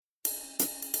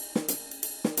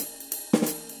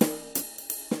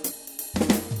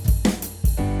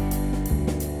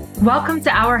Welcome to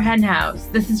Our Hen House.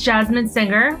 This is Jasmine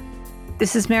Singer.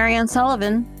 This is Marianne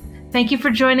Sullivan. Thank you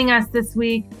for joining us this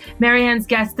week. Marianne's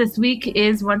guest this week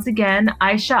is once again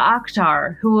Aisha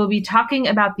Akhtar, who will be talking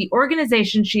about the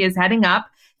organization she is heading up,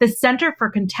 the Center for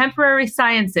Contemporary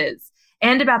Sciences,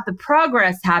 and about the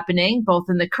progress happening both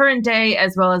in the current day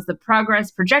as well as the progress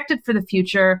projected for the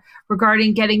future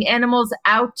regarding getting animals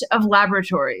out of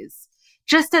laboratories.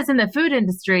 Just as in the food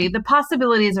industry, the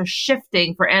possibilities are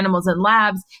shifting for animals in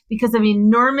labs because of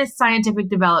enormous scientific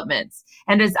developments.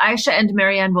 And as Aisha and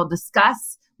Marianne will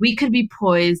discuss, we could be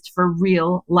poised for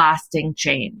real lasting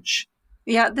change.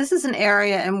 Yeah, this is an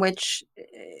area in which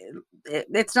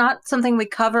it's not something we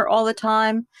cover all the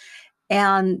time.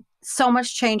 And so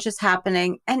much change is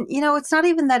happening. And, it's not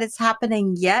even that it's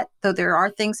happening yet, though there are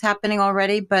things happening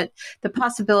already, but the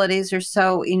possibilities are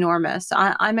so enormous.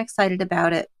 I'm excited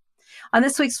about it. On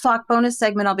this week's Flock bonus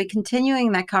segment, I'll be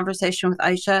continuing that conversation with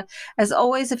Aisha. As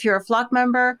always, if you're a Flock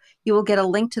member, you will get a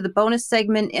link to the bonus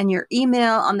segment in your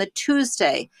email on the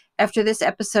Tuesday after this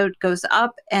episode goes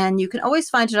up. And you can always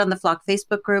find it on the Flock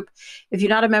Facebook group. If you're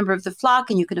not a member of the Flock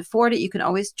and you can afford it, you can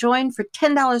always join for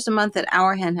 $10 a month at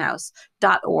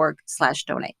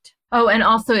ourhenhouse.org/donate. Oh, and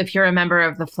also, if you're a member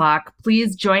of the Flock,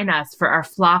 please join us for our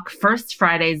Flock First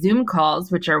Friday Zoom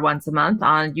calls, which are once a month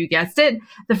on, you guessed it,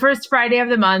 the first Friday of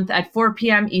the month at 4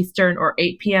 p.m. Eastern or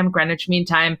 8 p.m. Greenwich Mean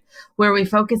Time, where we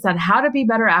focus on how to be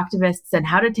better activists and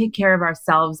how to take care of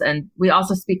ourselves. And we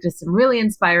also speak to some really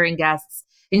inspiring guests,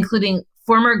 including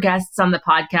former guests on the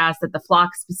podcast that the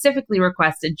Flock specifically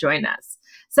requested join us.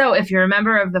 So if you're a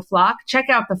member of the Flock, check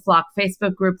out the Flock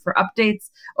Facebook group for updates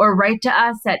or write to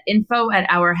us at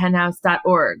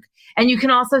info@ourhenhouse.org. And you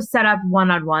can also set up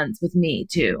one-on-ones with me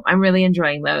too. I'm really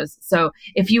enjoying those. So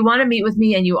if you want to meet with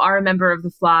me and you are a member of the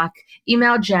Flock,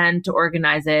 email Jen to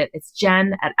organize it. It's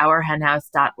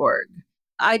jen@ourhenhouse.org.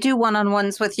 I do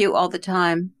one-on-ones with you all the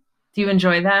time. Do you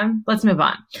enjoy them? Let's move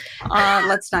on.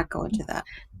 Let's not go into that.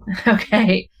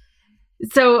 Okay.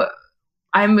 So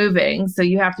I'm moving, so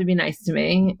you have to be nice to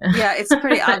me. Yeah, it's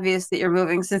pretty obvious that you're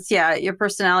moving since, your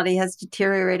personality has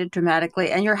deteriorated dramatically,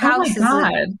 and your house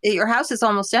your house is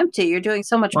almost empty. You're doing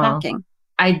so much packing.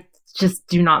 I just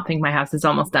do not think my house is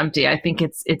almost empty. I think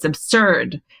it's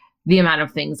absurd the amount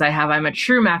of things I have. I'm a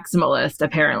true maximalist,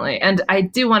 apparently, and I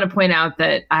do want to point out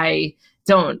that I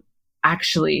don't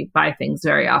actually buy things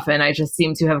very often. I just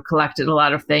seem to have collected a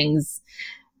lot of things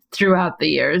throughout the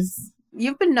years.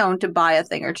 You've been known to buy a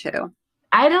thing or two.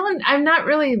 I'm not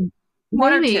really,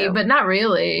 maybe, but not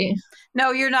really.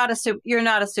 No, you're not a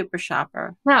super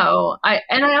shopper. No, I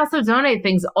also donate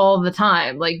things all the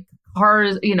time, like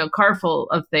cars, car full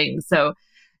of things. So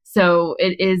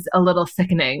it is a little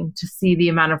sickening to see the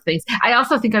amount of things. I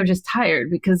also think I'm just tired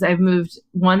because I've moved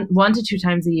one to two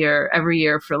times a year, every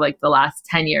year for like the last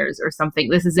 10 years or something.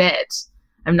 This is it.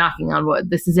 I'm knocking on wood.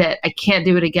 This is it. I can't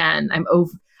do it again.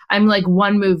 I'm like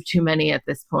one move too many at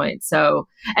this point. So,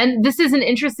 and this is an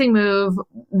interesting move.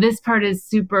 This part is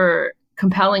super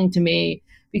compelling to me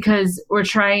because we're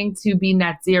trying to be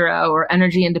net zero or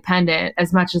energy independent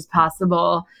as much as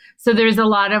possible. So there's a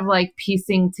lot of like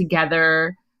piecing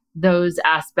together those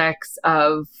aspects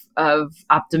of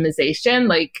optimization.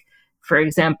 Like, for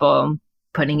example,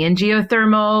 putting in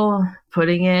geothermal,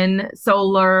 putting in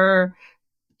solar,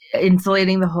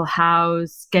 insulating the whole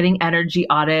house, getting energy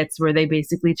audits where they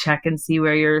basically check and see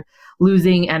where you're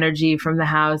losing energy from the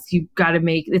house. You've got to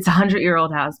it's a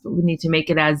 100-year-old house, but we need to make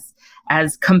it as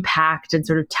compact and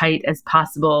sort of tight as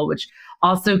possible, which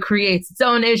also creates its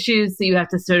own issues. So you have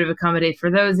to sort of accommodate for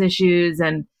those issues.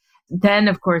 And then,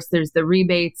 of course, there's the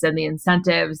rebates and the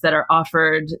incentives that are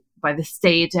offered by the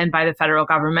state and by the federal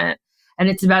government. And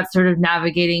it's about sort of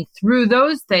navigating through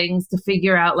those things to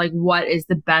figure out like what is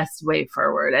the best way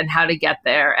forward and how to get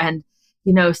there. And,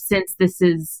 since this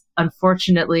is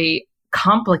unfortunately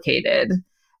complicated,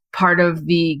 part of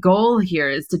the goal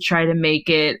here is to try to make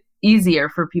it easier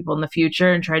for people in the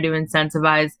future and try to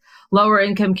incentivize lower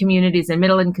income communities and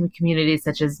middle income communities,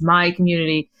 such as my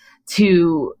community,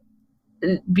 to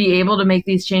be able to make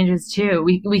these changes too.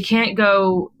 We can't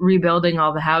go rebuilding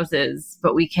all the houses,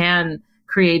 but we can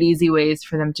create easy ways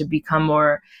for them to become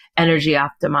more energy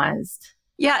optimized.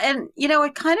 Yeah. And,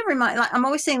 it kind of I'm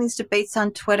always seeing these debates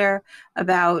on Twitter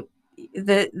about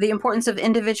the importance of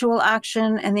individual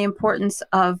action and the importance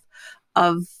of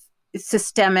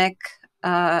systemic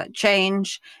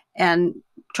change and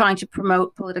trying to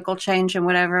promote political change and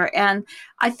whatever. And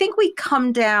I think we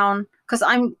come down, because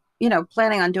I'm,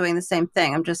 planning on doing the same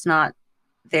thing. I'm just not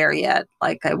there yet,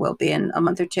 like I will be in a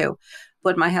month or two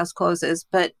when my house closes.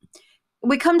 But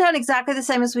we come down exactly the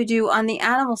same as we do on the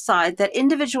animal side, that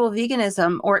individual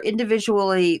veganism or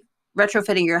individually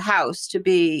retrofitting your house to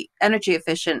be energy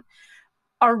efficient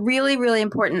are really, really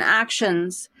important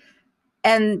actions,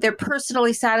 and they're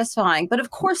personally satisfying. But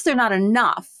of course, they're not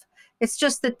enough. It's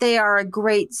just that they are a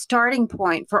great starting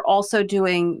point for also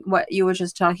doing what you were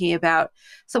just talking about,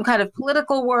 some kind of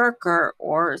political work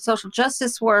or social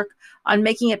justice work on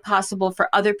making it possible for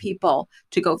other people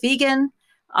to go vegan,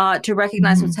 to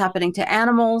recognize what's happening to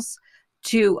animals,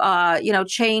 to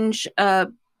change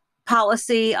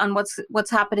policy on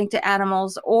what's happening to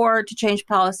animals, or to change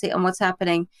policy on what's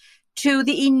happening to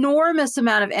the enormous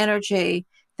amount of energy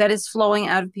that is flowing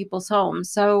out of people's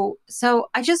homes. So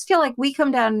I just feel like we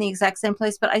come down in the exact same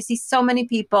place, but I see so many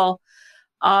people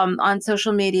on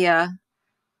social media,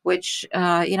 which,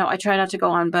 I try not to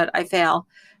go on, but I fail.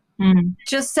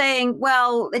 Just saying,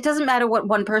 well, it doesn't matter what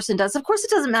one person does. Of course, it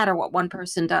doesn't matter what one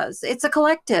person does. It's a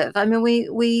collective. I mean,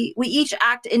 we each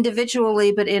act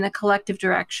individually, but in a collective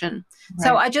direction. Right.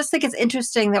 So I just think it's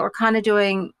interesting that we're kind of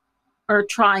doing or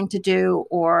trying to do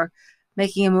or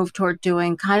making a move toward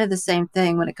doing kind of the same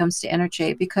thing when it comes to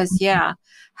energy, because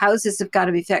houses have got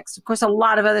to be fixed. Of course, a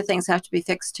lot of other things have to be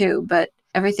fixed too, but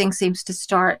everything seems to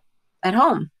start at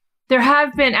home. There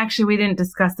have been, actually, we didn't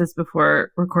discuss this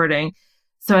before recording,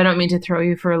 so I don't mean to throw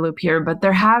you for a loop here, but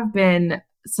there have been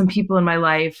some people in my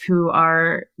life who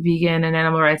are vegan and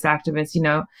animal rights activists,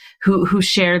 who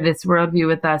share this worldview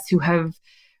with us, who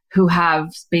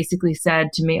have basically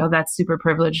said to me, oh, that's super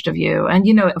privileged of you. And,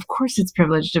 of course it's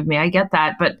privileged of me. I get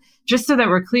that. But just so that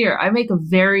we're clear, I make a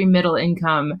very middle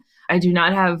income. I do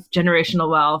not have generational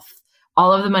wealth.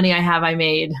 All of the money I have, I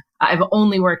made. I've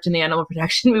only worked in the animal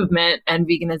protection movement and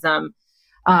veganism.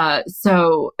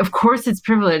 So of course it's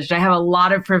privileged. I have a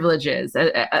lot of privileges,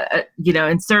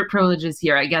 insert privileges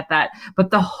here. I get that.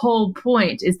 But the whole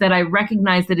point is that I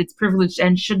recognize that it's privileged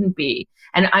and shouldn't be.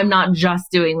 And I'm not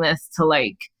just doing this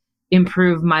to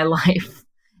improve my life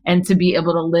and to be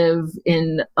able to live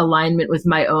in alignment with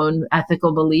my own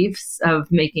ethical beliefs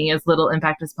of making as little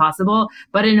impact as possible,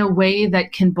 but in a way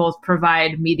that can both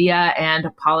provide media and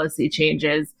policy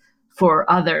changes for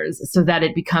others so that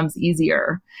it becomes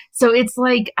easier. So it's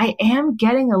like I am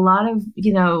getting a lot of,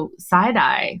 side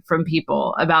eye from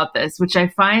people about this, which I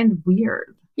find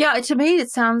weird. Yeah, to me,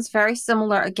 it sounds very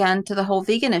similar again to the whole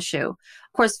vegan issue.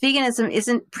 Of course, veganism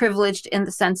isn't privileged in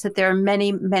the sense that there are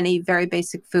many, many very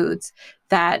basic foods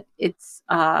that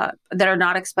that are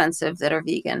not expensive, that are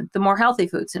vegan, the more healthy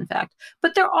foods, in fact.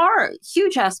 But there are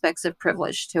huge aspects of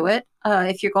privilege to it.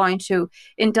 If you're going to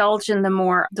indulge in the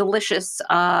more delicious,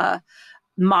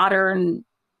 modern,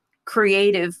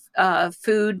 creative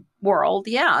food world,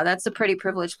 that's a pretty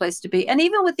privileged place to be. And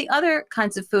even with the other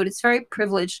kinds of food, it's very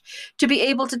privileged to be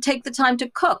able to take the time to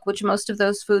cook, which most of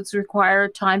those foods require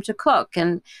time to cook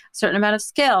and a certain amount of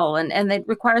skill. And it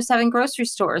requires having grocery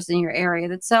stores in your area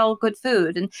that sell good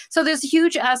food. And so there's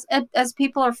huge, as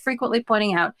people are frequently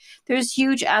pointing out, there's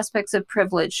huge aspects of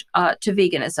privilege to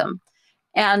veganism.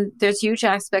 And there's huge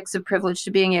aspects of privilege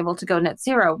to being able to go net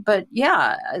zero. But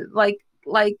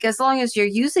as long as you're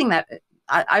using that,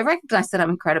 I recognize that I'm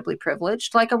incredibly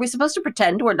privileged. Are we supposed to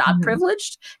pretend we're not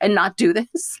privileged and not do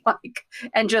this,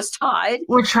 and just hide?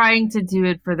 We're trying to do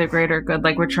it for the greater good.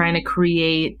 We're trying to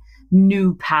create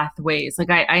new pathways.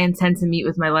 I intend to meet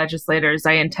with my legislators.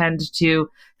 I intend to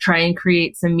try and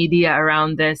create some media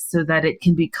around this so that it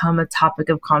can become a topic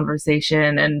of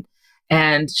conversation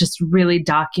and just really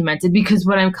documented. Because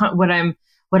what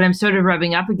I'm sort of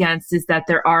rubbing up against is that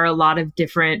there are a lot of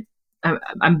different,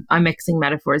 I'm mixing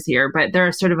metaphors here, but there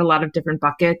are sort of a lot of different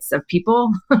buckets of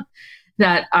people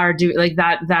that are doing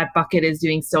that bucket is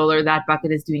doing solar, that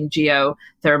bucket is doing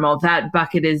geothermal, that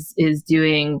bucket is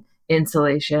doing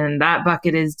insulation, that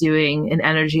bucket is doing an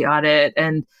energy audit.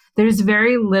 And there's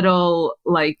very little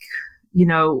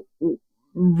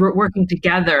working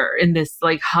together in this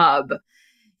hub.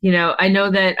 I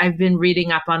know that I've been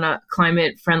reading up on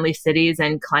climate friendly cities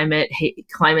and climate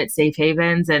safe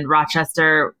havens, and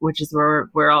Rochester, which is where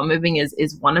we're all moving,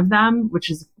 is one of them, which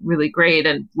is really great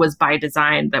and was by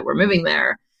design that we're moving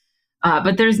there.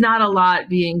 But there's not a lot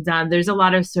being done. There's a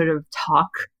lot of sort of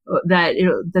talk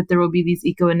that there will be these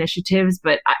eco initiatives,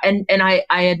 but I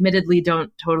admittedly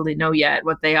don't totally know yet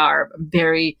what they are. I'm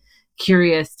very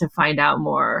curious to find out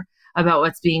more about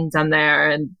what's being done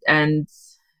there and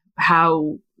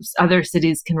how other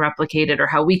cities can replicate it, or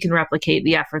how we can replicate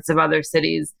the efforts of other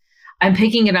cities. I'm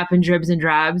picking it up in dribs and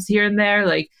drabs here and there.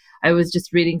 I was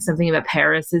just reading something about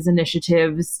Paris's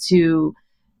initiatives to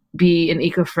be an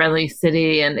eco-friendly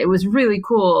city, and it was really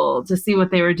cool to see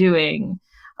what they were doing.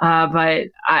 But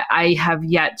I have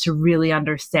yet to really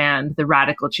understand the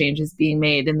radical changes being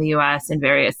made in the US in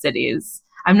various cities.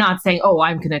 I'm not saying, oh,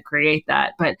 I'm going to create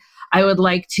that, but I would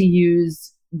like to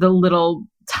use the little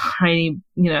tiny,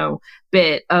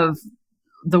 bit of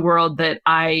the world that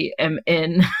I am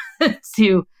in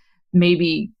to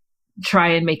maybe try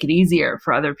and make it easier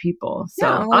for other people. So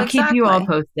Yeah, well, I'll keep you all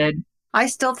exactly. posted. I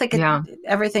still think Yeah.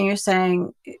 everything you're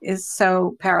saying is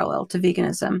so parallel to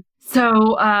veganism.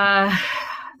 So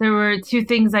there were two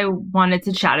things I wanted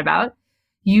to chat about.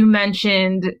 You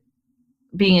mentioned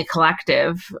being a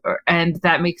collective, and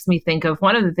that makes me think of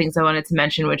one of the things I wanted to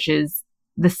mention, which is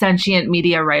the Sentient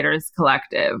Media Writers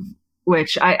Collective,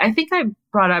 which I think I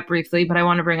brought up briefly, but I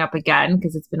want to bring up again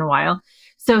because it's been a while.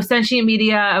 So Sentient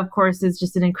Media, of course, is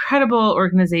just an incredible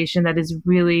organization that is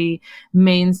really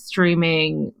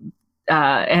mainstreaming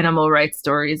animal rights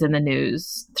stories in the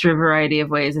news through a variety of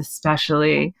ways,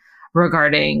 especially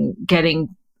regarding getting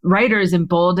writers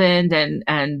emboldened and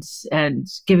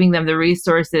giving them the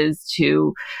resources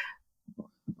to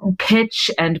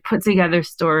pitch and put together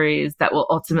stories that will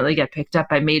ultimately get picked up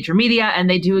by major media. And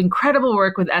they do incredible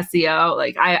work with SEO.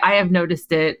 Like I have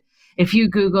noticed it. If you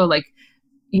Google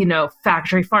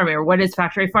factory farming or what is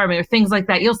factory farming or things like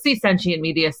that, you'll see Sentient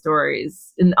Media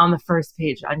stories on the first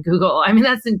page on Google. I mean,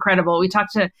 that's incredible. We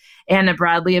talked to Anna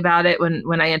Bradley about it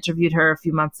when I interviewed her a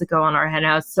few months ago on our Hen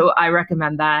House. So I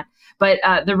recommend that. But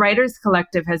the Writers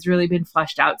Collective has really been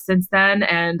fleshed out since then.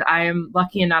 And I am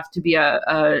lucky enough to be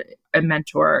a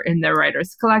mentor in the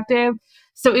Writers Collective.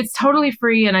 So it's totally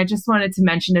free. And I just wanted to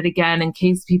mention it again in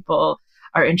case people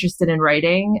are interested in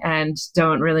writing and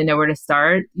don't really know where to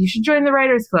start. You should join the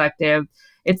Writers Collective.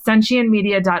 It's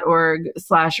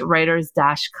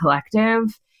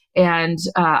sentientmedia.org/writers-collective. And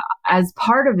as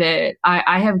part of it,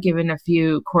 I have given a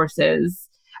few courses.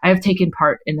 I have taken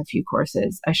part in a few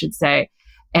courses, I should say.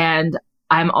 And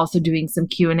I'm also doing some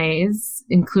Q&As,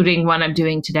 including one I'm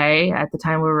doing today at the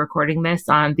time we're recording this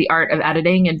on the art of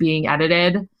editing and being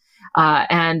edited.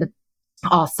 And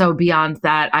also beyond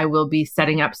that, I will be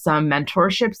setting up some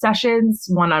mentorship sessions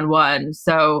one-on-one.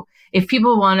 So if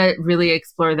people want to really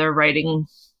explore their writing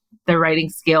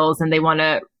skills and they want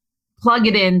to plug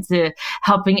it into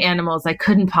helping animals, I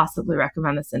couldn't possibly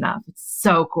recommend this enough. It's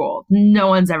so cool. No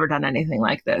one's ever done anything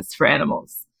like this for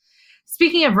animals.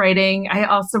 Speaking of writing, I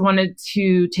also wanted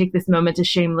to take this moment to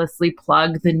shamelessly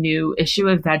plug the new issue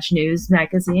of Veg News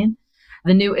magazine.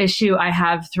 The new issue, I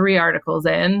have 3 articles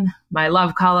in, my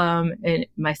love column, and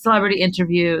my celebrity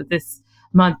interview. This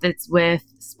month it's with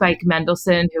Spike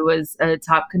Mendelsohn, who was a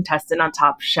top contestant on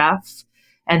Top Chef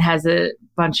and has a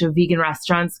bunch of vegan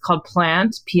restaurants called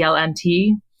Plant,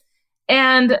 PLNT.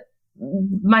 And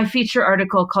my feature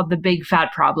article called The Big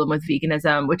Fat Problem with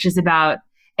Veganism, which is about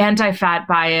anti-fat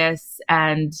bias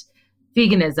and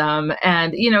veganism.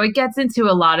 And, it gets into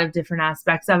a lot of different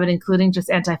aspects of it, including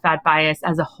just anti-fat bias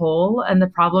as a whole and the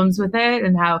problems with it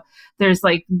and how there's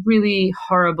like really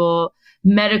horrible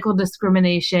medical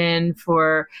discrimination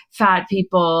for fat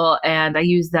people. And I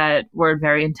use that word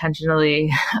very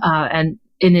intentionally and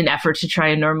in an effort to try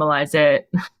and normalize it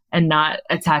and not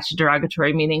attach a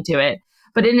derogatory meaning to it.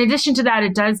 But in addition to that,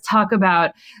 it does talk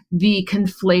about the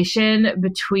conflation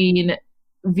between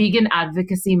vegan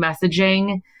advocacy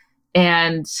messaging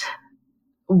and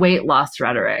weight loss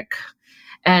rhetoric.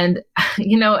 And,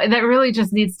 that really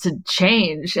just needs to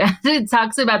change. It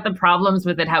talks about the problems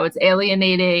with it, how it's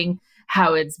alienating,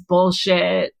 how it's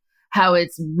bullshit, how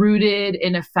it's rooted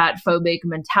in a fat phobic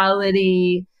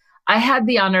mentality. I had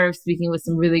the honor of speaking with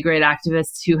some really great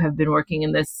activists who have been working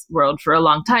in this world for a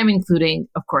long time, including,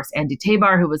 of course, Andy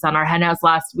Tabar, who was on our Hen House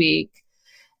last week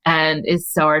and is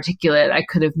so articulate. I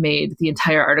could have made the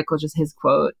entire article just his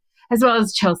quote, as well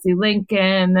as Chelsea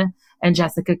Lincoln and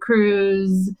Jessica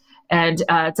Cruz and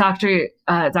Dr.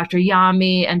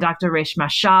 Yami and Dr. Reshma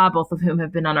Shah, both of whom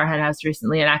have been on our Hen House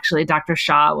recently. And actually, Dr.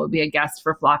 Shah will be a guest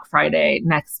for Flock Friday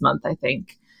next month, I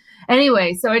think.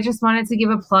 Anyway, so I just wanted to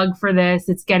give a plug for this.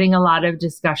 It's getting a lot of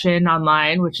discussion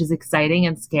online, which is exciting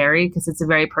and scary because it's a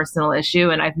very personal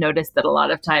issue. And I've noticed that a lot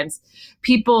of times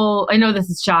people, I know this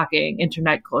is shocking,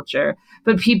 internet culture,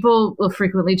 but people will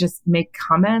frequently just make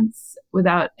comments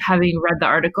without having read the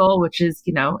article, which is,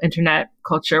 internet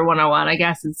culture 101, I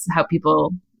guess, is how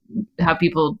people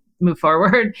move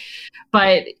forward.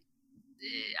 But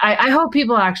I hope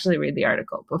people actually read the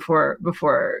article before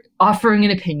offering an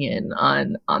opinion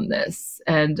on this.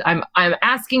 And I'm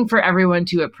asking for everyone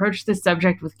to approach this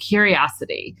subject with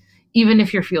curiosity, even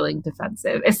if you're feeling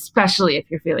defensive, especially if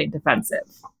you're feeling defensive.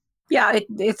 Yeah,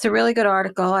 it's a really good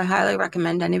article. I highly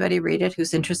recommend anybody read it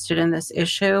who's interested in this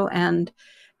issue. And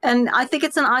I think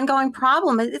it's an ongoing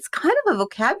problem. It's kind of a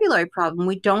vocabulary problem.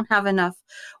 We don't have enough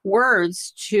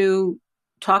words to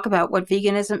talk about what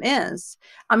veganism is.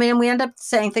 I mean, we end up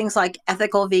saying things like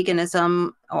ethical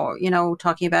veganism or,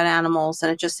 talking about animals.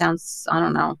 And it just sounds, I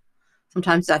don't know.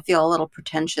 Sometimes I feel a little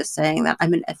pretentious saying that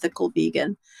I'm an ethical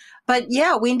vegan. But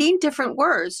yeah, we need different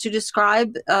words to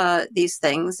describe these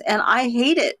things. And I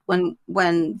hate it when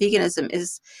veganism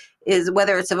is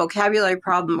whether it's a vocabulary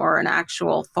problem or an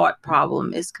actual thought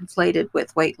problem is conflated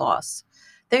with weight loss.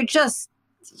 They're just,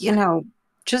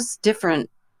 just different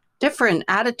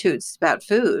attitudes about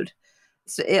food.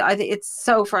 So I think it's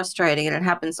so frustrating, and it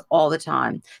happens all the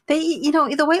time. They,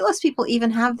 the weight loss people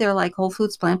even have their like Whole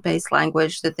Foods plant-based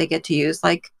language that they get to use.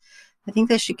 Like, I think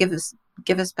they should give us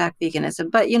back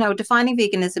veganism. But defining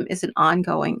veganism is an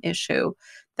ongoing issue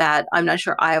that I'm not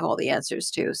sure I have all the answers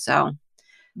to. So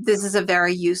this is a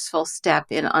very useful step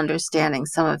in understanding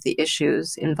some of the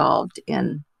issues involved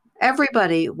in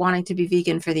everybody wanting to be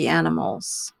vegan for the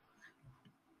animals.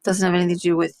 Doesn't have anything to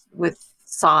do with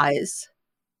size.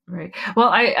 Right. Well,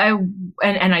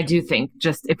 I do think,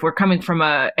 just if we're coming from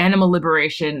a animal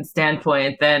liberation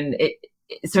standpoint, then it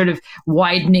sort of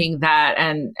widening that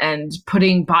and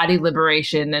putting body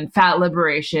liberation and fat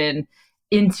liberation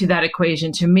into that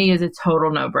equation, to me, is a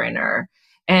total no-brainer.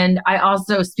 And I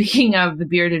also, speaking of the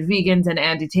bearded vegans and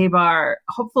Andy Tabar,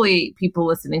 hopefully people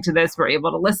listening to this were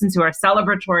able to listen to our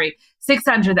celebratory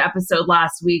 600th episode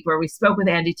last week, where we spoke with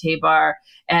Andy Tabar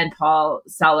and Paul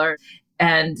Seller.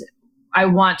 And I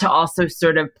want to also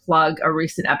sort of plug a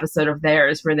recent episode of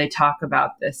theirs where they talk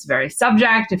about this very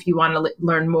subject. If you want to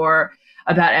learn more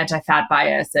about anti-fat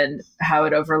bias and how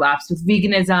it overlaps with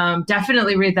veganism,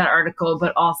 definitely read that article,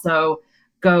 but also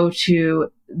go to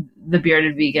the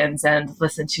Bearded Vegans and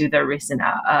listen to their recent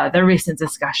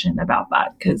discussion about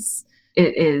that, because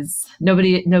it is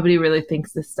nobody really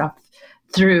thinks this stuff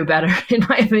through better, in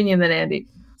my opinion, than Andy.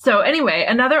 So anyway,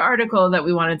 another article that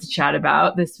we wanted to chat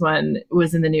about, this one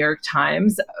was in the New York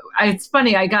Times. It's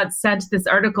funny, I got sent this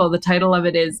article. The title of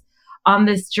it is "On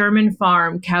This German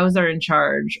Farm, Cows Are in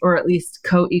Charge, or at least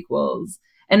Co-Equals."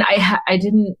 And I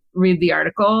didn't read the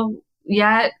article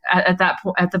yet at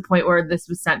the point where this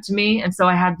was sent to me. And so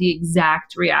I had the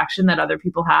exact reaction that other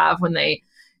people have when they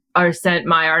are sent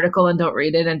my article and don't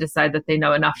read it and decide that they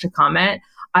know enough to comment.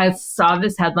 I saw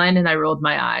this headline and I rolled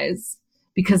my eyes,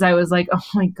 because I was like, oh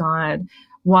my God,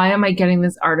 why am I getting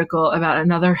this article about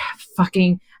another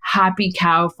fucking happy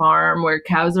cow farm where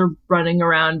cows are running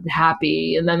around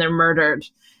happy and then they're murdered?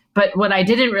 But what I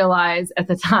didn't realize at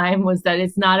the time was that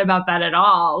it's not about that at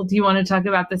all. Do you want to talk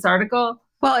about this article?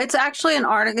 Well, it's actually an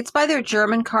article. It's by their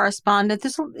German correspondent.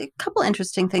 There's a couple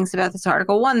interesting things about this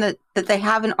article. One, that they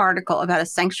have an article about a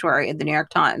sanctuary in the New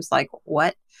York Times. Like,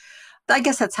 what? I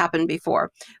guess that's happened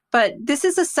before. But this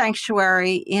is a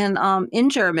sanctuary in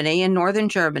Germany, in northern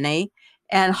Germany,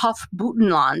 and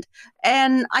Hofbutenland.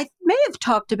 And I may have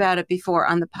talked about it before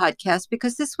on the podcast,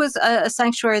 because this was a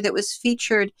sanctuary that was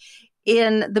featured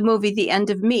in the movie The End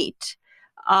of Meat,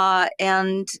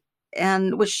 and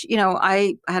which,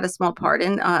 I had a small part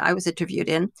in, I was interviewed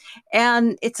in.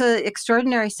 And it's an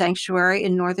extraordinary sanctuary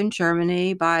in northern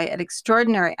Germany by an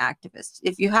extraordinary activist.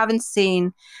 If you haven't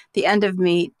seen The End of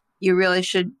Meat, you really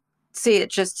should see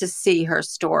it just to see her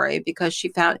story, because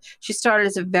she started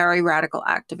as a very radical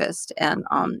activist and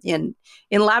in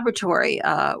laboratory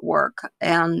work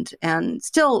and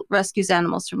still rescues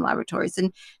animals from laboratories.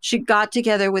 And she got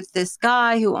together with this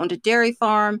guy who owned a dairy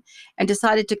farm and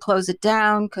decided to close it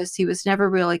down because he was never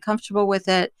really comfortable with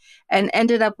it, and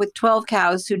ended up with 12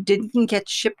 cows who didn't get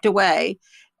shipped away.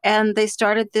 And they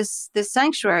started this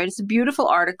sanctuary. It's a beautiful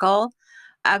article.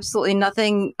 Absolutely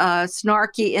nothing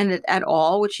snarky in it at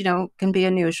all, which, can be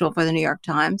unusual for the New York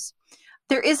Times.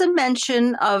 There is a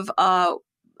mention of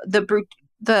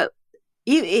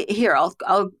here,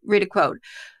 I'll read a quote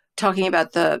talking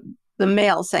about the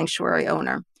male sanctuary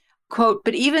owner. Quote,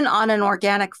 "But even on an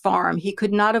organic farm, he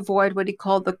could not avoid what he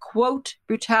called the, quote,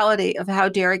 brutality of how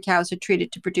dairy cows are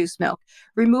treated to produce milk,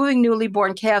 removing newly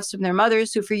born calves from their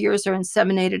mothers who for years are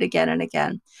inseminated again and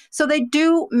again." So they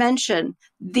do mention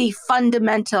the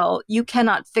fundamental, you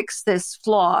cannot fix this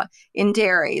flaw in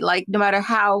dairy. Like, no matter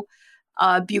how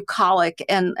bucolic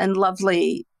and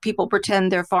lovely people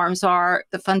pretend their farms are,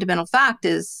 the fundamental fact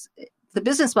is the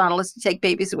business model is to take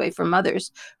babies away from mothers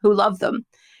who love them.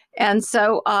 And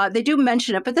so they do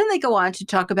mention it, but then they go on to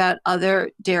talk about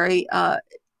other dairy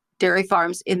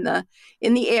farms in the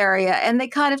area, and they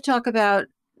kind of talk about,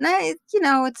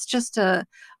 it's just a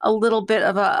little bit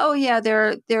of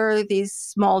there are these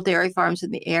small dairy farms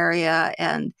in the area,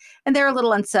 and they're a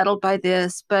little unsettled by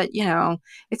this, but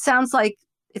it sounds like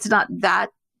it's not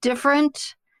that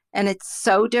different, and it's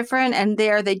so different. And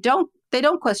they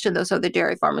don't question those other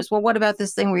dairy farmers. Well, what about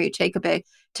this thing where you take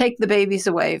take the babies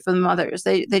away from the mothers.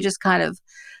 They just kind of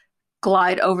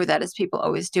glide over that, as people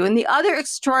always do. And the other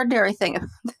extraordinary thing of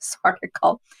this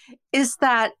article is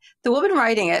that the woman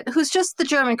writing it, who's just the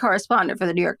German correspondent for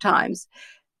the New York Times,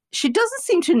 she doesn't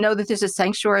seem to know that there's a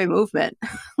sanctuary movement.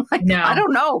 No. I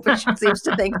don't know, but she seems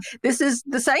to think this is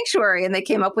the sanctuary, and they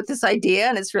came up with this idea,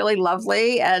 and it's really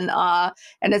lovely, and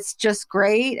it's just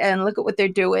great, and look at what they're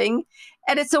doing.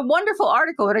 And it's a wonderful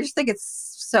article, but I just think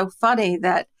it's so funny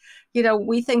that,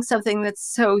 we think something that's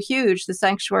so huge, the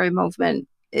sanctuary movement,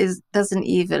 doesn't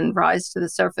even rise to the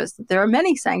surface, that there are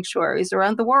many sanctuaries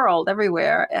around the world,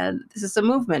 everywhere, and this is a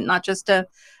movement, not just a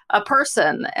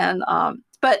person. And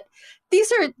but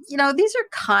these are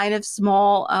kind of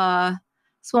small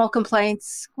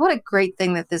complaints. What a great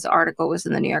thing that this article was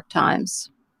in the New York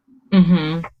Times.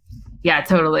 Mm-hmm. Yeah,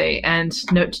 totally. And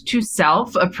note to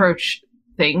self, approach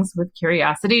things with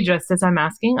curiosity, just as I'm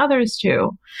asking others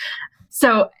to.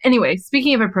 So anyway,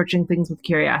 speaking of approaching things with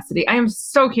curiosity, I am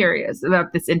so curious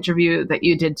about this interview that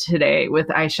you did today with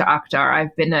Aisha Akhtar.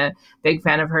 I've been a big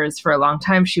fan of hers for a long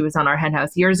time. She was on our Hen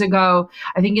House years ago.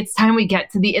 I think it's time we get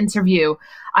to the interview.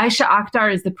 Aisha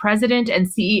Akhtar is the president and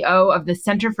CEO of the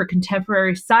Center for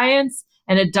Contemporary Science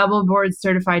and a double board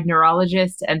certified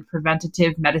neurologist and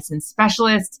preventative medicine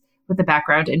specialist with a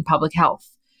background in public health.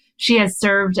 She has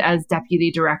served as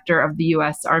deputy director of the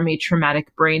U.S. Army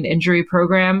Traumatic Brain Injury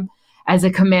Program, as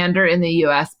a commander in the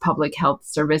U.S. Public Health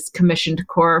Service Commissioned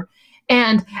Corps,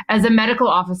 and as a medical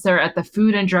officer at the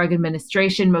Food and Drug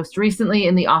Administration, most recently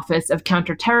in the Office of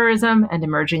Counterterrorism and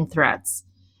Emerging Threats.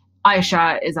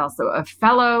 Aisha is also a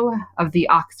fellow of the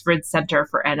Oxford Center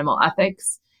for Animal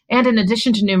Ethics, and in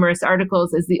addition to numerous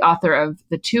articles, is the author of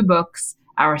the 2 books,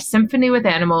 Our Symphony with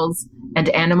Animals and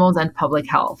Animals and Public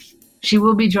Health. She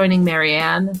will be joining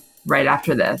Marianne right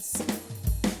after this.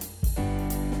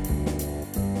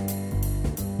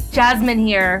 Jasmine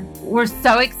here. We're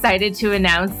so excited to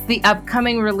announce the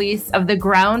upcoming release of the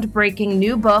groundbreaking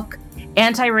new book,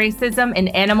 Anti-Racism in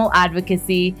Animal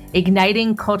Advocacy,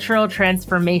 Igniting Cultural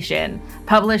Transformation,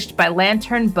 published by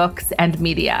Lantern Books and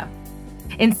Media.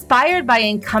 Inspired by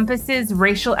Encompass's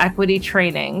racial equity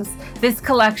trainings, this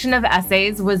collection of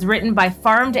essays was written by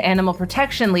farmed animal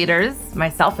protection leaders,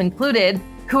 myself included,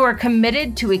 who are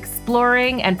committed to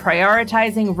exploring and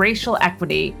prioritizing racial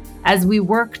equity as we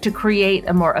work to create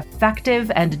a more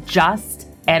effective and just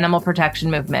animal protection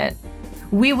movement.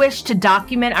 We wish to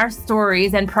document our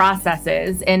stories and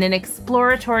processes in an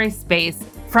exploratory space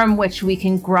from which we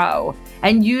can grow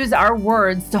and use our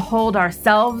words to hold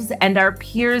ourselves and our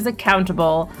peers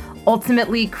accountable,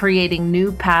 ultimately creating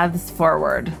new paths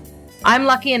forward. I'm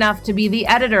lucky enough to be the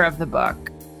editor of the book.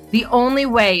 The only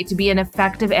way to be an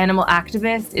effective animal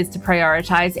activist is to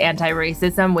prioritize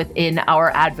anti-racism within our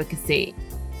advocacy.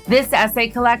 This essay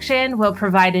collection will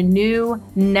provide a new,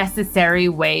 necessary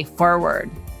way forward.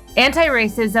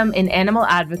 Anti-Racism in Animal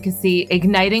Advocacy,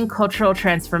 Igniting Cultural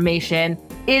Transformation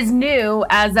is new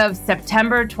as of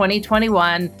September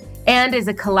 2021 and is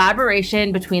a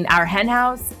collaboration between our Hen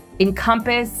House,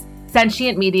 Encompass,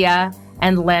 Sentient Media,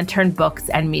 and Lantern Books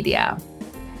and Media.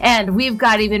 And we've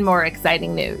got even more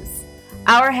exciting news.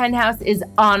 Our Hen House is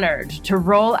honored to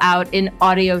roll out an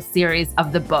audio series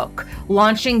of the book,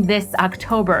 launching this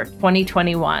October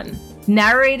 2021.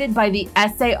 Narrated by the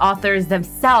essay authors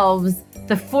themselves,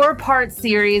 the 4-part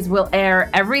series will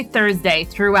air every Thursday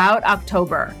throughout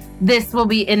October. This will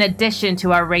be in addition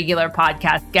to our regular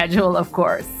podcast schedule, of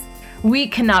course. We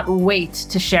cannot wait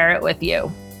to share it with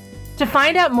you. To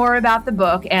find out more about the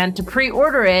book and to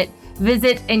pre-order it,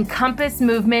 visit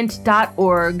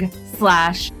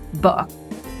encompassmovement.org/book.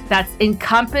 That's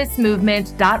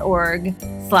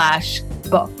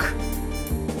encompassmovement.org/book.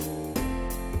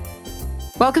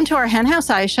 Welcome to our Hen House,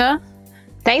 Aisha.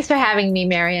 Thanks for having me,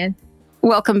 Marianne.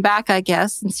 Welcome back, I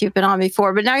guess, since you've been on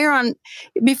before. But now you're on.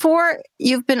 Before,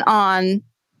 you've been on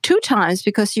 2 times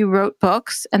because you wrote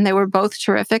books, and they were both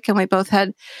terrific, and we both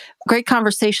had great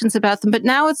conversations about them. But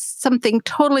now it's something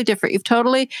totally different. You've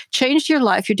totally changed your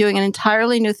life. You're doing an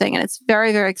entirely new thing, and it's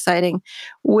very, very exciting.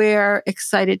 We're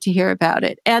excited to hear about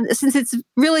it. And since it's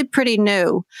really pretty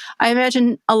new, I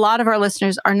imagine a lot of our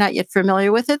listeners are not yet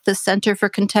familiar with it, the Center for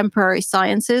Contemporary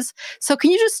Sciences. So can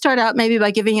you just start out maybe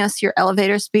by giving us your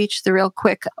elevator speech, the real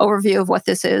quick overview of what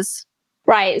this is?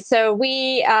 Right. So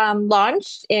we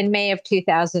launched in May of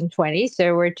 2020.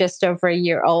 So we're just over a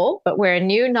year old, but we're a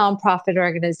new nonprofit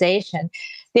organization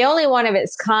the only one of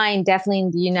its kind, definitely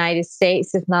in the United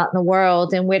States, if not in the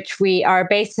world, in which we are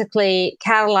basically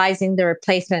catalyzing the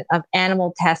replacement of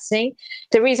animal testing.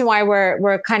 The reason why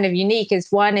we're kind of unique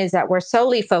is one is that we're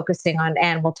solely focusing on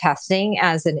animal testing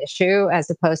as an issue, as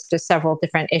opposed to several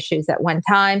different issues at one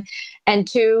time. And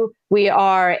two,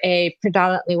 we're a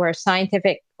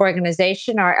scientific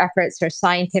organization. Our efforts are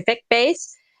scientific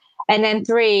based. And then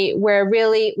three, we're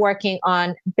really working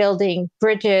on building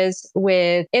bridges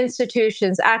with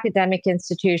institutions, academic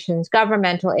institutions,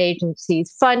 governmental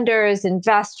agencies, funders,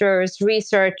 investors,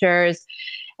 researchers,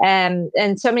 and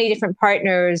so many different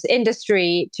partners,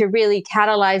 industry, to really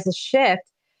catalyze a shift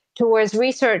towards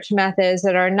research methods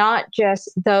that are not just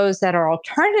those that are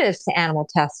alternatives to animal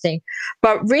testing,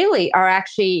 but really are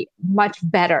actually much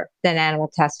better than animal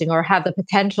testing or have the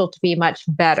potential to be much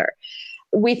better.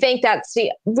 We think that's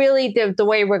the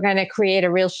way we're going to create a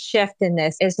real shift in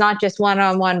this is not just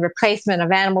one-on-one replacement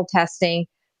of animal testing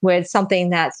with something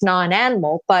that's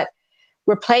non-animal, but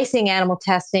replacing animal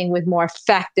testing with more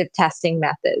effective testing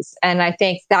methods. And I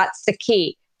think that's the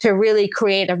key to really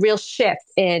create a real shift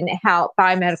in how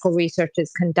biomedical research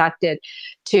is conducted,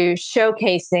 to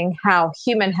showcasing how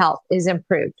human health is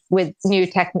improved with new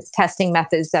testing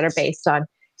methods that are based on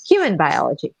human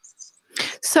biology.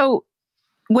 So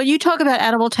when you talk about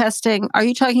animal testing, are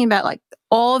you talking about like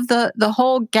all of the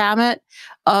whole gamut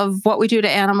of what we do to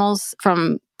animals,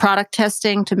 from product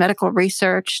testing to medical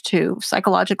research to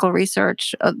psychological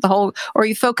research, or are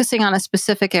you focusing on a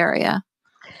specific area?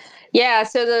 Yeah,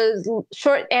 so the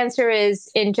short answer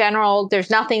is, in general, there's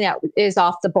nothing that is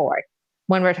off the board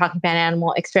when we're talking about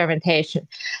animal experimentation.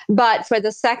 But for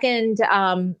the second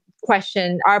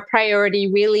question, our priority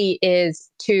really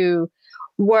is to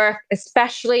work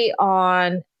especially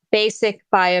on basic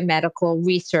biomedical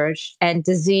research and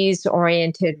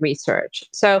disease-oriented research.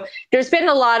 So there's been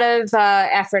a lot of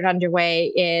effort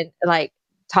underway in like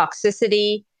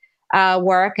toxicity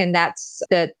work, and that's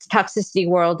the toxicity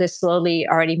world is slowly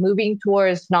already moving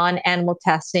towards non-animal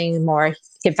testing, more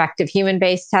effective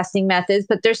human-based testing methods,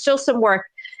 but there's still some work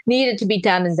needed to be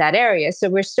done in that area. So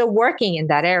we're still working in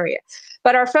that area.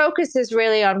 But our focus is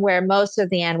really on where most of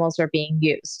the animals are being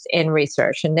used in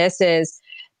research. And this is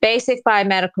basic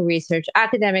biomedical research,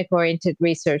 academic-oriented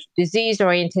research,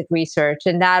 disease-oriented research,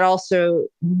 and that also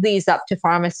leads up to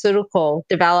pharmaceutical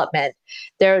development.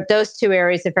 Those two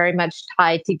areas are very much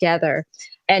tied together.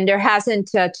 And there hasn't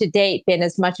to date been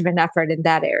as much of an effort in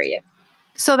that area.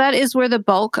 So that is where the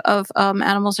bulk of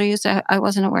animals are used? I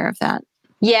wasn't aware of that.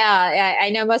 Yeah, I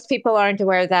know most people aren't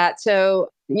aware of that. So,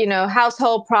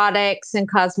 household products and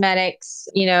cosmetics,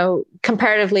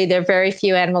 comparatively, there are very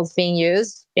few animals being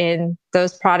used in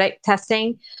those product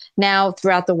testing now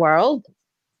throughout the world.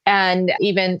 And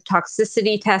even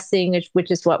toxicity testing,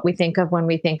 which is what we think of when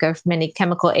we think of many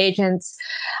chemical agents,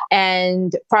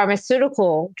 and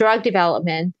pharmaceutical drug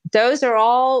development, those are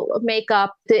all make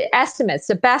up the estimates,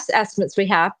 the best estimates we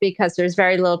have, because there's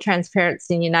very little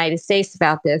transparency in the United States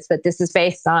about this. But this is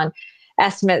based on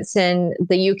estimates in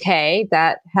the UK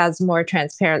that has more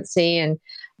transparency. And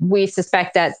we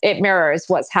suspect that it mirrors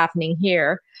what's happening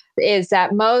here, is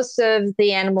that most of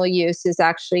the animal use is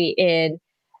actually in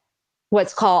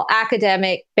what's called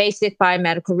academic basic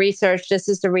biomedical research. This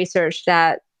is the research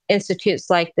that institutes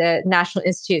like the National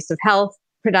Institutes of Health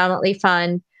predominantly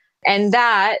fund. And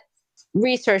that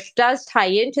research does tie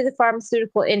into the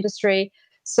pharmaceutical industry.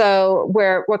 So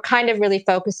we're kind of really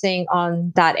focusing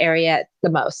on that area the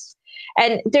most.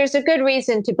 And there's a good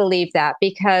reason to believe that,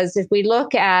 because if we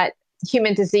look at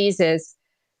human diseases,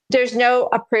 there's no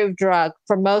approved drug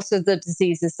for most of the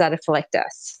diseases that afflict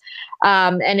us.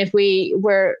 And if we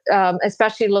were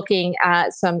especially looking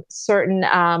at some certain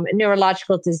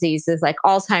neurological diseases like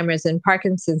Alzheimer's and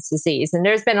Parkinson's disease, and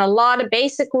there's been a lot of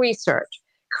basic research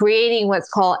creating what's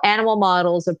called animal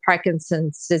models of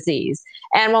Parkinson's disease,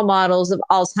 animal models of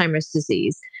Alzheimer's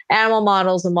disease, animal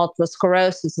models of multiple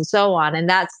sclerosis, and so on. And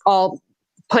that's all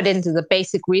put into the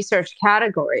basic research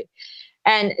category.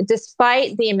 And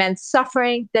despite the immense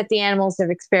suffering that the animals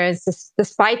have experienced,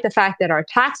 despite the fact that our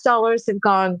tax dollars have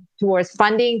gone towards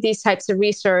funding these types of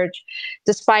research,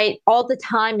 despite all the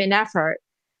time and effort,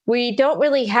 we don't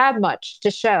really have much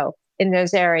to show in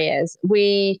those areas.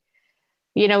 We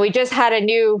just had a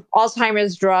new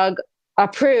Alzheimer's drug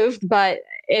approved, but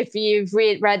if you've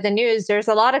read the news, there's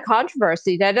a lot of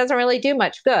controversy that doesn't really do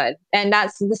much good. And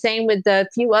that's the same with the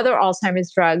few other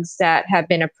Alzheimer's drugs that have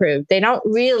been approved. They don't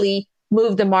really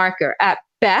move the marker. At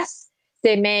best,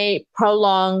 they may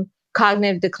prolong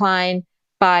cognitive decline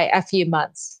by a few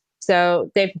months.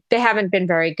 So they haven't been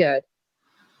very good.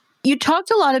 You talked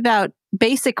a lot about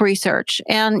basic research.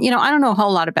 And, I don't know a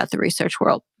whole lot about the research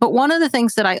world, but one of the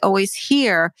things that I always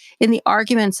hear in the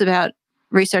arguments about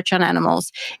research on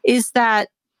animals is that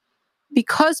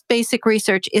because basic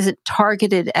research isn't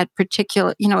targeted at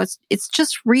particular, it's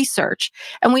just research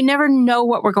and we never know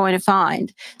what we're going to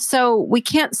find. So we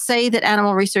can't say that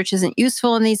animal research isn't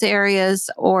useful in these areas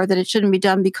or that it shouldn't be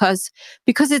done because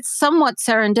it's somewhat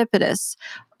serendipitous.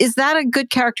 Is that a good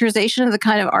characterization of the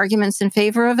kind of arguments in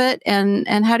favor of it?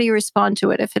 And how do you respond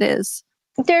to it if it is?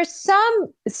 There's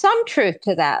some truth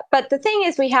to that. But the thing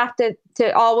is we have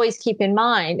to always keep in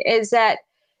mind is that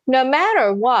no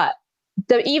matter what,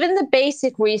 even the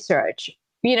basic research,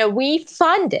 we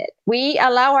fund it. We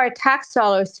allow our tax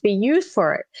dollars to be used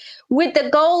for it with the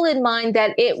goal in mind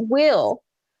that it will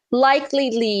likely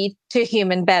lead to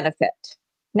human benefit.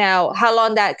 Now, how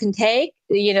long that can take,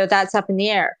 that's up in the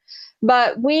air.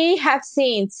 But we have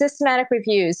seen systematic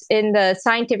reviews in the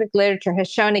scientific literature has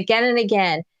shown again and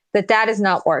again that is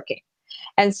not working.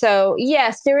 And so,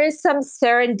 yes, there is some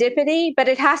serendipity, but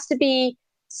it has to be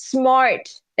smart.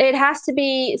 It has to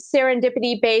be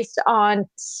serendipity based on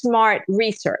smart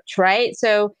research, right?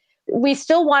 So we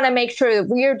still want to make sure that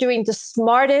we are doing the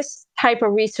smartest type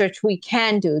of research we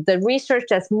can do, the research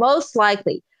that's most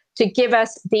likely to give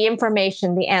us the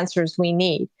information, the answers we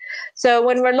need. So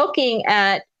when we're looking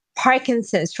at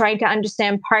Parkinson's, trying to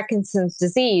understand Parkinson's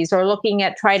disease, or looking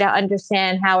at try to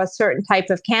understand how a certain type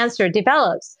of cancer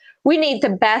develops, we need the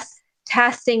best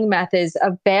testing methods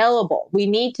available.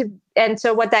 And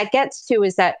so what that gets to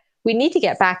is that we need to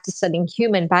get back to studying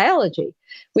human biology.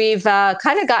 We've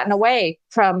kind of gotten away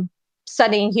from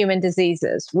studying human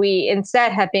diseases. We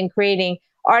instead have been creating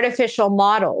artificial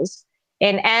models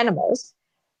in animals.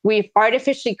 We've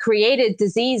artificially created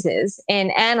diseases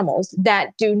in animals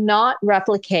that do not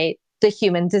replicate the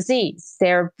human disease.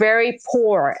 They're very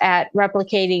poor at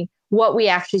replicating what we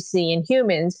actually see in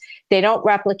humans. They don't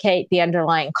replicate the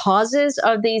underlying causes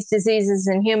of these diseases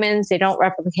in humans. They don't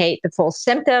replicate the full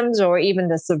symptoms or even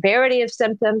the severity of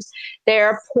symptoms.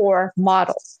 They're poor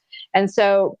models. And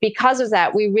so because of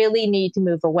that, we really need to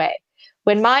move away.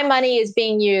 When my money is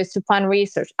being used to fund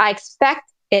research, I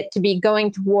expect it to be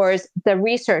going towards the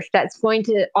research that's going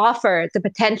to offer the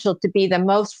potential to be the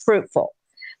most fruitful.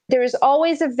 There is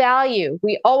always a value.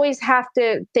 We always have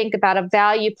to think about a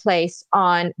value placed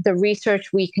on the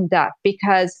research we conduct,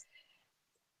 because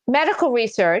medical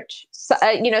research,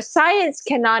 science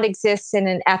cannot exist in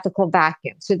an ethical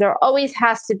vacuum. So there always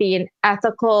has to be an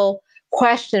ethical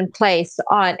question placed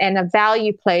on and a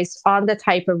value placed on the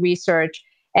type of research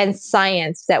and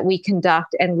science that we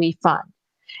conduct and we fund.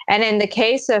 And in the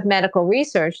case of medical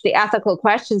research, the ethical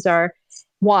questions are,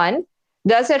 one,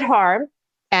 does it harm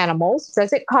animals?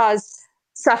 Does it cause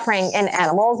suffering in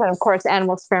animals? And of course,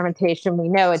 animal experimentation, we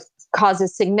know it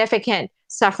causes significant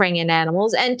suffering in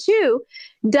animals. And two,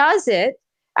 does it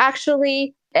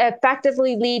actually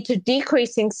effectively lead to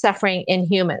decreasing suffering in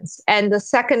humans? And the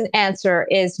second answer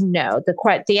is no.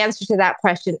 The answer to that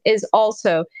question is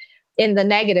also in the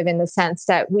negative, in the sense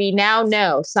that we now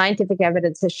know scientific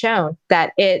evidence has shown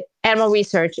that animal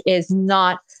research is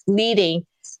not leading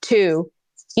to,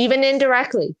 even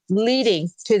indirectly, leading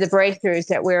to the breakthroughs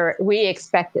that we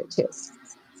expect it to.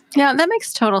 Yeah, that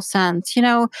makes total sense.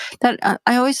 That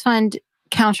I always find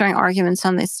countering arguments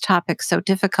on this topic so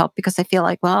difficult because I feel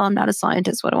like, well, I'm not a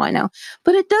scientist. What do I know?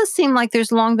 But it does seem like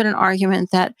there's long been an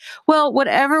argument that, well,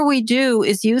 whatever we do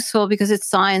is useful because it's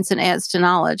science and adds to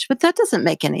knowledge. But that doesn't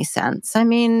make any sense. I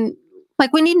mean,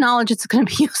 we need knowledge that's going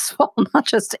to be useful, not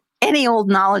just any old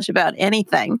knowledge about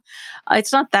anything.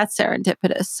 It's not that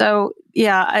serendipitous. So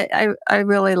yeah, I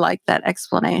really like that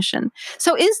explanation.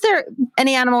 So is there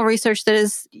any animal research that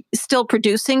is still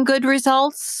producing good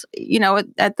results,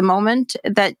 at the moment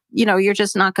that, you're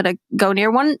just not going to go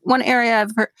near? One area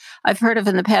I've heard of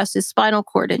in the past is spinal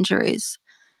cord injuries.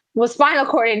 Well, spinal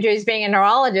cord injuries, being a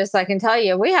neurologist, I can tell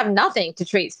you, we have nothing to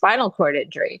treat spinal cord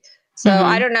injury. So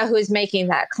I don't know who's making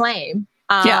that claim.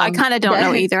 Yeah, I kind of don't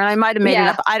know either. And I might have made it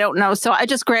up. I don't know. So I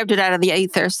just grabbed it out of the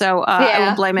ether. So I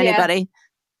won't blame anybody. Yeah.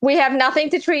 We have nothing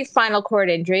to treat spinal cord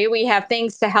injury. We have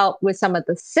things to help with some of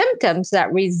the symptoms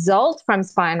that result from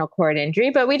spinal cord injury,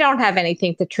 but we don't have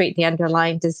anything to treat the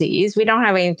underlying disease. We don't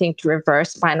have anything to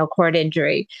reverse spinal cord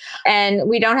injury. And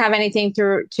we don't have anything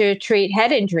to treat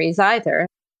head injuries either.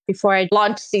 Before I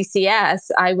launched CCS,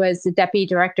 I was the deputy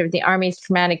director of the Army's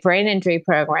Traumatic Brain Injury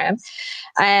Program.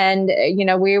 And,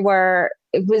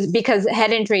 it was because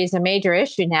head injury is a major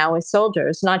issue now with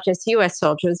soldiers, not just U.S.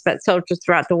 soldiers, but soldiers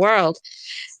throughout the world.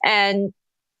 And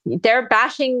they're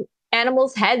bashing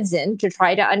animals' heads in to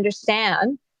try to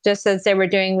understand just as they were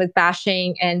doing with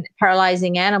bashing and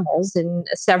paralyzing animals and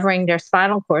severing their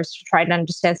spinal cords to try to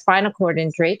understand spinal cord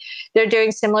injury. They're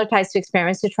doing similar types of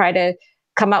experiments to try to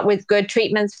come up with good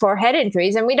treatments for head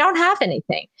injuries, and we don't have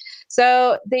anything.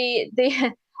 So the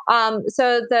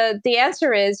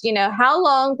answer is, how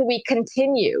long do we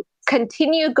continue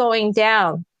going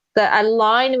down a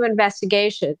line of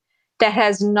investigation that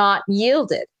has not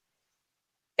yielded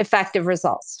effective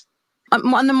results?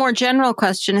 On the more general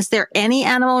question, is there any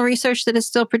animal research that is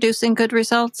still producing good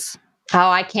results? Oh,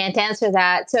 I can't answer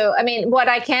that. So, I mean, what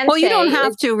I can say... Well, you don't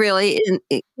have to really,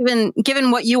 even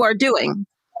given what you are doing.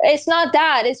 It's not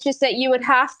that. It's just that you would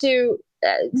have to,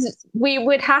 we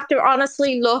would have to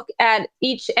honestly look at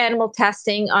each animal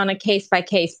testing on a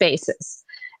case-by-case basis.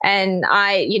 And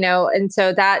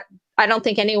so that, I don't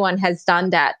think anyone has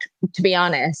done that, to be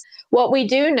honest. What we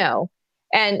do know,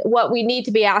 and what we need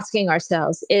to be asking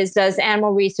ourselves is, does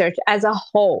animal research as a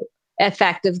whole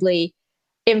effectively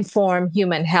inform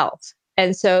human health?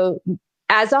 And so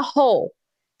as a whole,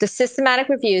 the systematic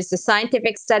reviews, the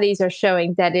scientific studies are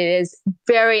showing that it is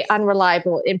very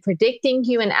unreliable in predicting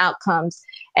human outcomes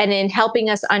and in helping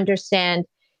us understand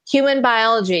human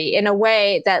biology in a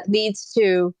way that leads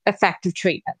to effective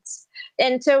treatments.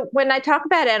 And so when I talk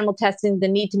about animal testing, the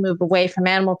need to move away from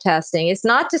animal testing, it's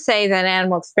not to say that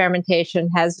animal experimentation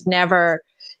has never,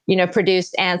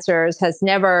 produced answers, has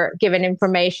never given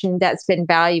information that's been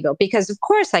valuable, because of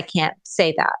course I can't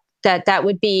say that. That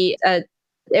would be an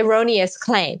erroneous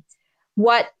claim.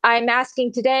 What I'm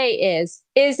asking today is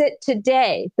it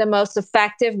today the most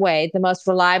effective way, the most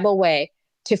reliable way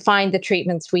to find the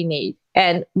treatments we need?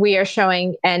 And we are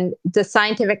showing, and the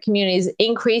scientific community is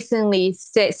increasingly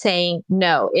saying,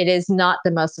 no, it is not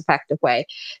the most effective way.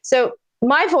 So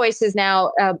my voice is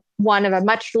now one of a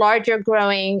much larger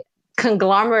growing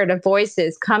conglomerate of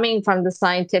voices coming from the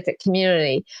scientific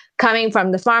community, coming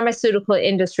from the pharmaceutical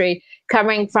industry,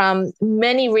 coming from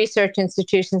many research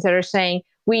institutions that are saying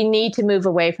we need to move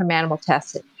away from animal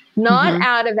testing. Not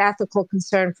out of ethical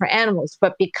concern for animals,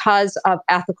 but because of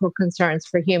ethical concerns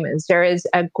for humans. There is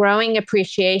a growing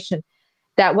appreciation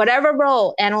that whatever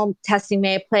role animal testing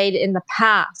may have played in the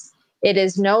past, it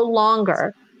is no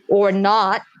longer or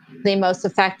not the most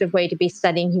effective way to be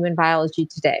studying human biology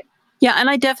today. Yeah,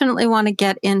 and I definitely want to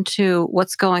get into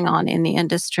what's going on in the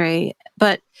industry.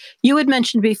 But you had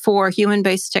mentioned before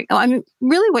human-based tech. I mean,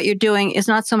 really what you're doing is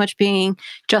not so much being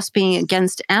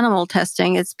against animal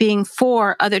testing. It's being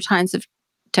for other kinds of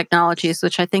technologies,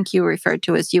 which I think you referred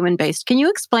to as human-based. Can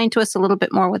you explain to us a little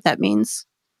bit more what that means?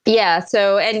 Yeah,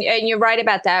 so, and you're right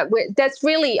about that. That's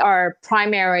really our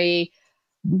primary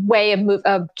way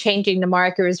of changing the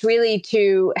marker, is really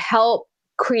to help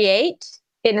create,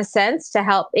 in a sense, to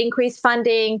help increase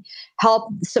funding,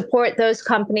 help support those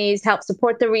companies, help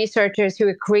support the researchers who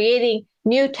are creating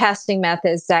new testing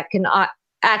methods that can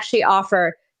actually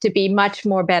offer to be much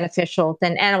more beneficial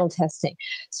than animal testing.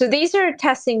 So these are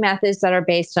testing methods that are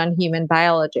based on human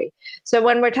biology. So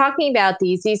when we're talking about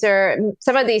these are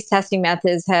some of these testing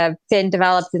methods have been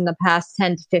developed in the past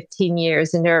 10 to 15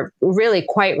 years, and they're really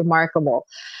quite remarkable.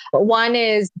 One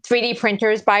is 3D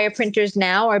printers. Bioprinters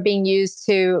now are being used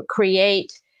to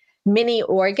create mini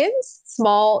organs,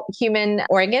 small human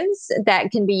organs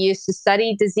that can be used to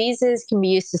study diseases, can be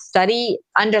used to study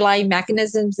underlying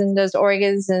mechanisms in those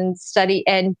organs,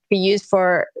 and be used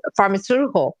for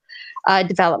pharmaceutical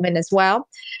development as well.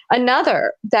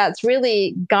 Another that's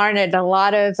really garnered a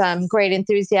lot of great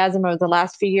enthusiasm over the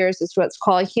last few years is what's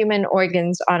called human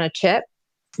organs on a chip.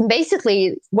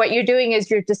 Basically, what you're doing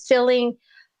is you're distilling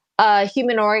a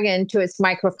human organ to its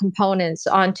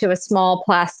microcomponents onto a small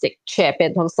plastic chip.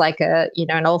 It looks like an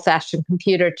old-fashioned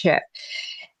computer chip.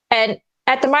 And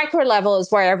at the micro level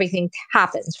is where everything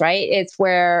happens, right? It's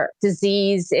where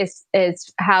disease is,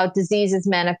 it's how diseases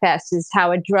manifest, is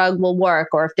how a drug will work,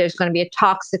 or if there's going to be a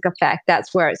toxic effect,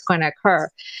 that's where it's going to occur.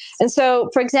 And so,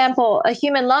 for example, a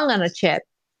human lung on a chip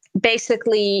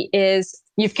basically is,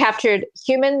 you've captured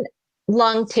human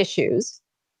lung tissues.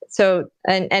 So,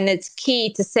 and it's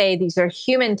key to say these are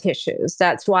human tissues.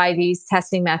 That's why these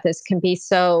testing methods can be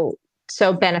so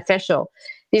beneficial.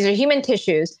 These are human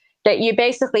tissues that you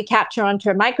basically capture onto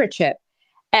a microchip.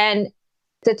 And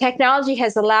the technology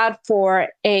has allowed for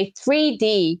a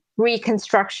 3D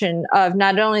reconstruction of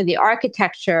not only the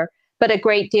architecture, but a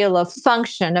great deal of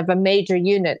function of a major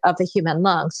unit of the human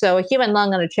lung. So a human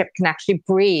lung on a chip can actually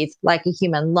breathe like a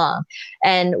human lung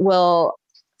and will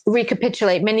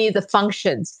recapitulate many of the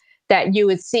functions that you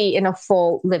would see in a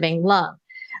full living lung.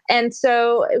 And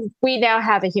so we now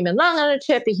have a human lung on a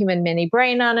chip, a human mini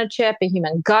brain on a chip, a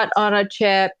human gut on a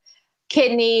chip,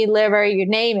 kidney, liver, you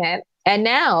name it. And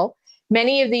now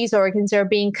many of these organs are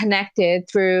being connected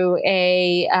through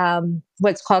a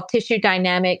what's called tissue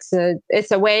dynamics. It's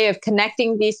a way of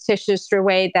connecting these tissues through a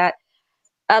way that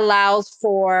allows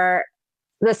for,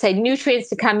 let's say, nutrients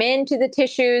to come into the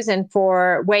tissues and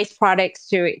for waste products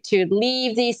to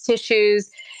leave these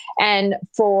tissues, and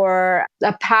for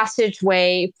a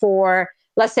passageway for,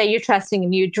 let's say you're testing a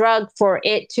new drug, for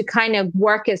it to kind of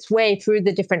work its way through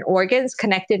the different organs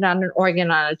connected on an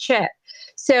organ on a chip.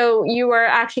 So you are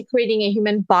actually creating a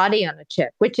human body on a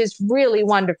chip, which is really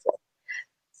wonderful.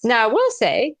 Now, I will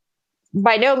say,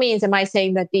 by no means am I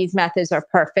saying that these methods are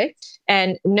perfect,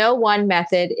 and no one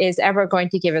method is ever going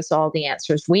to give us all the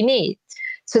answers we need.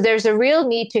 So there's a real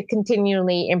need to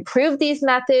continually improve these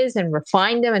methods and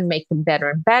refine them and make them better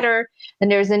and better.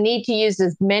 And there's a need to use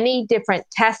as many different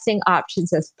testing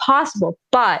options as possible.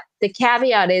 But the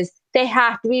caveat is they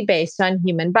have to be based on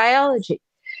human biology.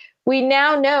 We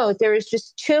now know there is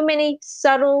just too many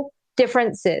subtle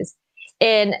differences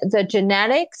in the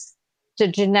genetics, the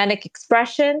genetic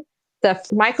expression, the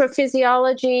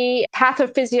microphysiology,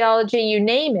 pathophysiology, you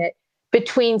name it,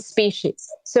 between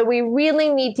species. So we really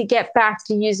need to get back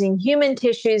to using human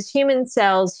tissues, human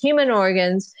cells, human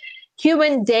organs,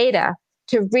 human data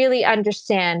to really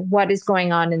understand what is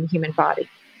going on in the human body.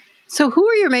 So who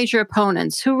are your major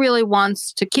opponents? Who really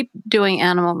wants to keep doing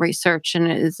animal research and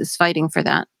is fighting for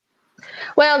that?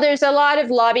 Well, there's a lot of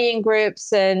lobbying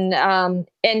groups and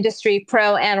industry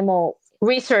pro-animal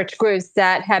research groups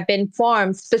that have been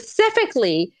formed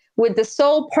specifically with the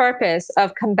sole purpose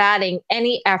of combating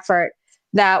any effort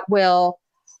that will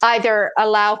either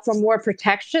allow for more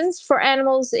protections for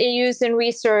animals used in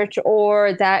research,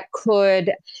 or that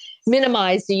could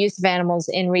minimize the use of animals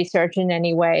in research in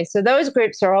any way. So those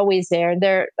groups are always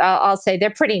there. I'll say they're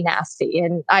pretty nasty,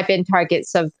 and I've been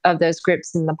targets of those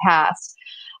groups in the past.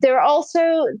 There are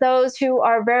also those who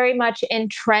are very much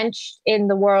entrenched in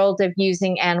the world of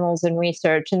using animals in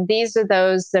research. And these are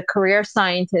the career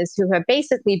scientists who have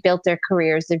basically built their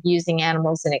careers of using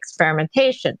animals in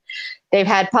experimentation. They've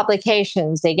had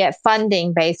publications, they get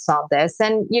funding based on this.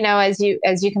 And, as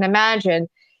you can imagine,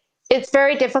 it's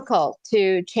very difficult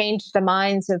to change the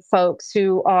minds of folks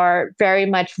who are very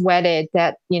much wedded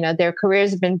that, their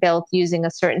careers have been built using a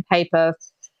certain type of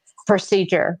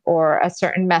procedure or a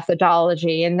certain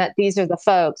methodology, and that these are the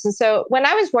folks. And so when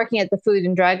I was working at the Food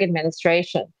and Drug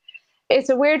Administration, it's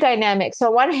a weird dynamic. So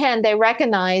on one hand, they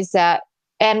recognize that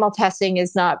animal testing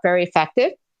is not very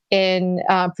effective in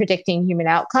predicting human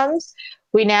outcomes.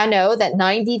 We now know that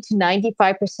 90 to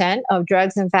 95% of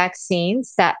drugs and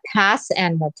vaccines that pass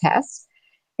animal tests,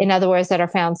 in other words, that are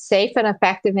found safe and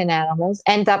effective in animals,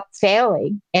 end up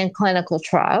failing in clinical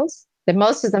trials. That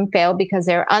most of them fail because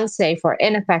they're unsafe or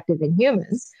ineffective in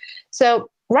humans.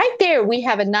 So right there, we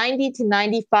have a 90 to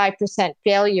 95%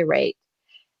 failure rate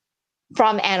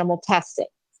from animal testing,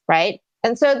 right?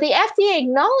 And so the FDA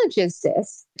acknowledges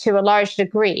this to a large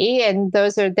degree, and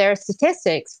those are their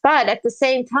statistics. But at the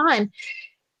same time,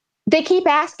 they keep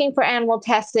asking for animal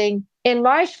testing in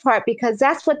large part because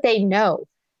that's what they know.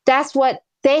 That's what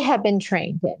they have been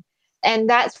trained in. And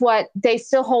that's what they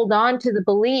still hold on to, the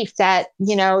belief that,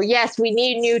 yes, we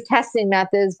need new testing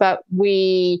methods, but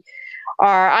we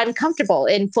are uncomfortable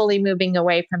in fully moving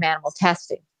away from animal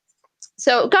testing.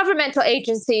 So governmental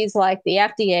agencies like the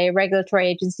FDA, regulatory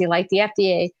agency like the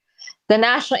FDA, the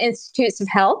National Institutes of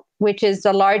Health, which is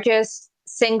the largest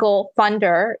single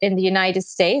funder in the United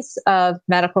States of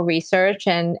medical research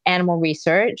and animal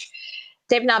research,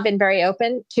 they've not been very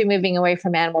open to moving away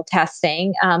from animal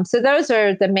testing. So those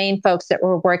are the main folks that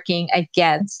we're working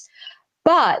against.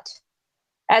 But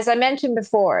as I mentioned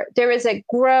before, there is a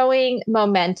growing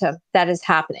momentum that is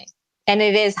happening, and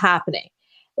it is happening.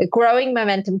 A growing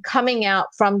momentum coming out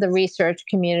from the research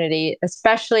community,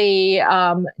 especially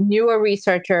newer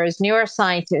researchers, newer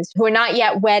scientists who are not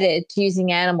yet wedded to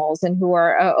using animals and who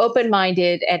are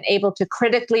open-minded and able to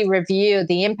critically review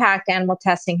the impact animal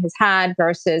testing has had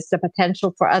versus the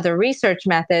potential for other research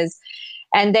methods.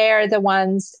 And they're the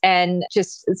ones, and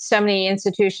just so many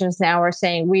institutions now are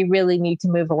saying we really need to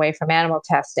move away from animal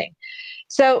testing.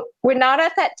 So we're not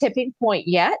at that tipping point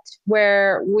yet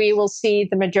where we will see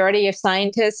the majority of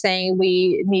scientists saying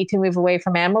we need to move away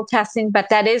from animal testing, but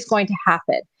that is going to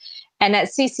happen. And at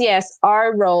CCS,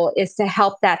 our role is to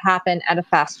help that happen at a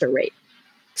faster rate.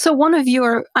 So one of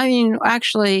your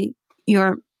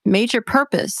major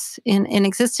purpose in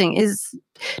existing is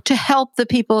to help the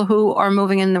people who are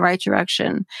moving in the right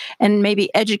direction and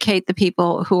maybe educate the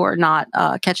people who are not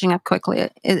catching up quickly.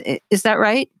 Is that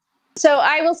right? So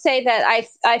I will say that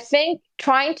I think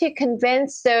trying to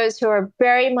convince those who are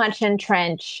very much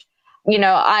entrenched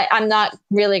I'm not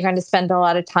really going to spend a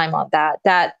lot of time on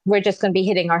that we're just going to be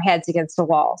hitting our heads against the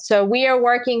wall. So we are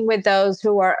working with those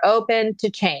who are open to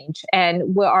change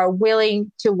and we are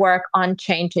willing to work on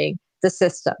changing the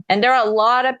system. And there are a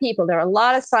lot of people, there are a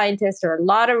lot of scientists, there are a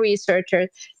lot of researchers,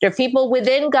 there are people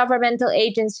within governmental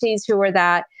agencies who are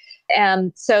that.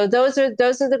 And so those are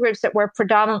the groups that we're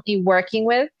predominantly working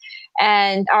with.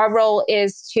 And our role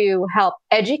is to help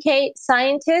educate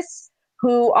scientists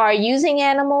who are using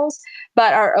animals,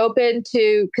 but are open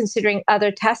to considering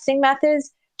other testing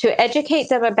methods, to educate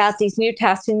them about these new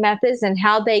testing methods and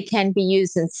how they can be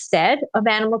used instead of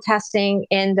animal testing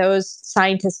in those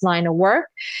scientists' line of work.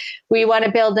 We want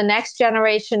to build the next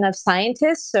generation of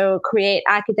scientists, so create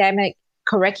academic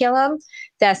curriculum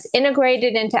that's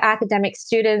integrated into academic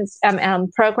students'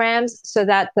 programs so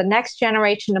that the next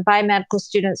generation of biomedical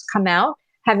students come out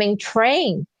having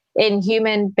trained in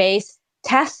human-based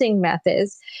testing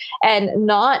methods and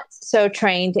not so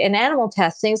trained in animal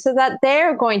testing, so that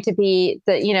they're going to be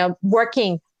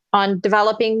working on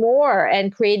developing more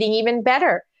and creating even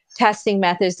better testing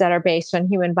methods that are based on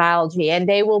human biology. And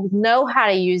they will know how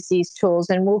to use these tools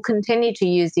and will continue to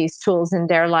use these tools in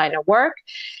their line of work.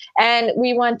 And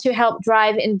we want to help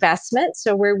drive investment.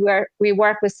 So we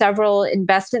work with several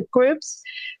investment groups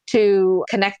to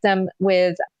connect them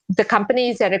with the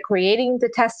companies that are creating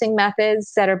the testing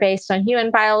methods that are based on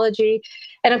human biology.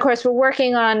 And of course, we're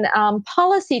working on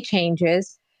policy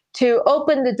changes to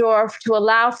open the door to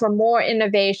allow for more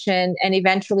innovation and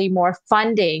eventually more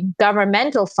funding,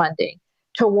 governmental funding,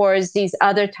 towards these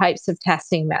other types of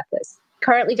testing methods.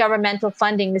 Currently, governmental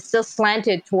funding is still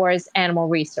slanted towards animal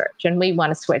research, and we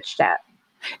want to switch that.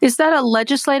 Is that a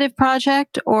legislative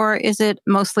project, or is it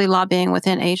mostly lobbying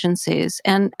within agencies?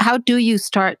 And how do you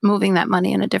start moving that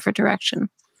money in a different direction?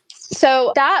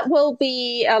 So that will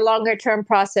be a longer term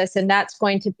process. And that's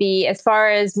going to be, as far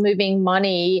as moving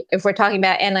money, if we're talking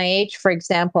about NIH, for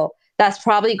example, that's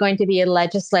probably going to be a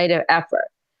legislative effort,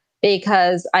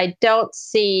 because I don't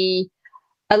see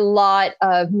a lot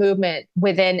of movement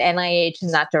within NIH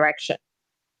in that direction.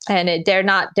 And they're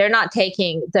not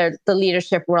taking the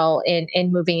leadership role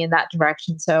in moving in that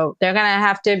direction. So they're going to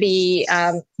have to be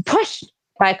pushed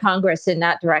by Congress in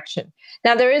that direction.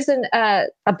 Now, there is a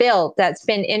bill that's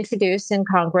been introduced in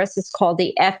Congress. It's called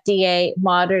the FDA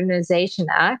Modernization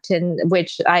Act, in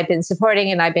which I've been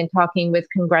supporting, and I've been talking with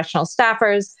congressional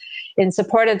staffers in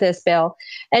support of this bill.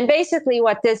 And basically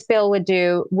what this bill would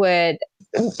do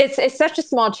it's such a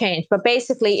small change, but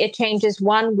basically it changes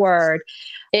one word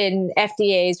in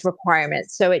FDA's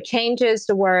requirements. So it changes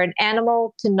the word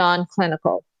animal to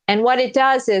non-clinical. And what it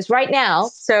does is right now,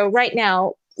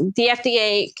 the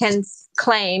FDA can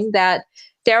claim that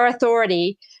their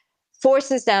authority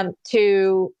forces them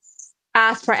to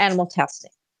ask for animal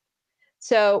testing.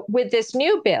 So with this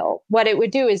new bill, what it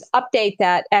would do is update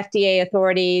that FDA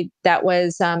authority that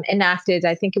was enacted,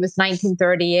 I think it was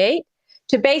 1938,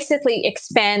 to basically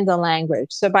expand the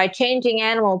language. So by changing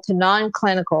animal to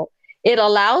non-clinical, it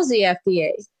allows the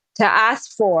FDA to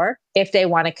ask for, if they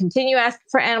want to continue asking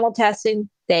for animal testing,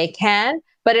 they can,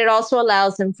 but it also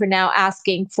allows them for now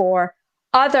asking for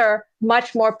other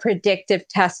much more predictive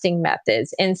testing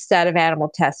methods instead of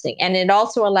animal testing. And it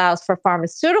also allows for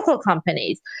pharmaceutical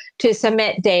companies to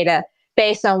submit data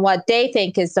based on what they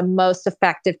think is the most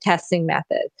effective testing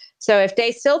method. So if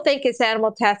they still think it's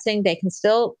animal testing, they can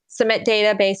still submit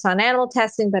data based on animal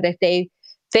testing. But if they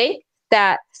think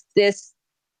that this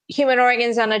human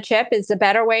organs on a chip is a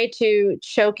better way to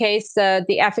showcase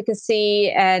the efficacy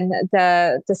and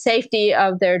the safety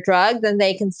of their drug, then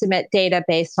they can submit data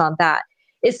based on that.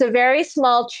 It's a very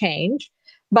small change,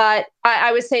 but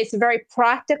I would say it's a very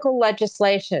practical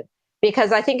legislation,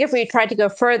 because I think if we try to go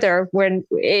further,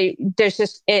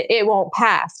 it won't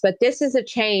pass. But this is a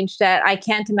change that I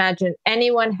can't imagine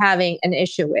anyone having an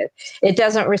issue with. It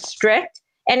doesn't restrict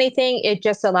anything. It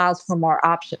just allows for more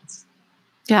options.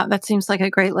 Yeah, that seems like a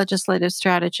great legislative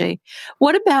strategy.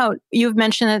 What about, you've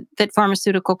mentioned that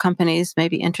pharmaceutical companies may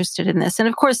be interested in this. And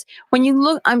of course, when you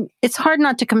look, it's hard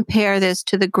not to compare this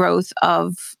to the growth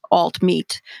of alt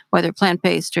meat, whether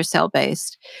plant-based or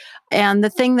cell-based. And the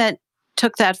thing that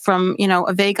took that from,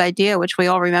 a vague idea, which we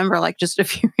all remember like just a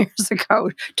few years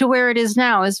ago, to where it is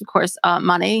now is, of course,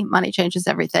 money. Money changes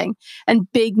everything. And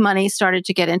big money started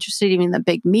to get interested. Even the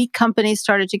big meat companies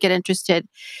started to get interested.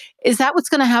 Is that what's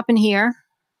going to happen here?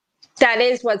 That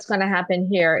is what's going to happen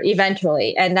here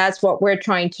eventually. And that's what we're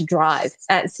trying to drive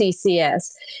at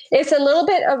CCS. It's a little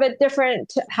bit of a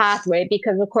different pathway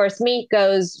because, of course, meat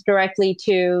goes directly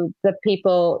to the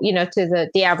people, to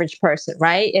the average person,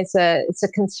 right? It's a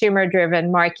consumer driven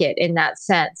market in that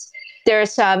sense. There are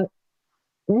some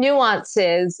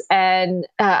nuances and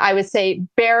I would say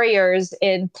barriers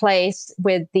in place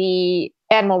with the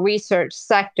animal research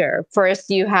sector. First,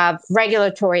 you have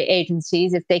regulatory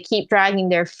agencies. If they keep dragging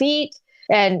their feet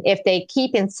and if they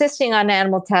keep insisting on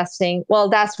animal testing, well,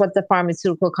 that's what the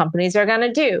pharmaceutical companies are going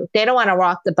to do. They don't want to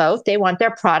rock the boat. They want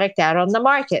their product out on the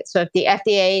market. So if the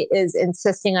FDA is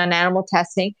insisting on animal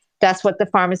testing, that's what the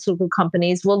pharmaceutical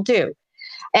companies will do.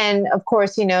 And of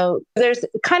course, there's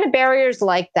kind of barriers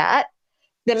like that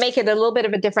make it a little bit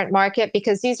of a different market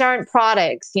because these aren't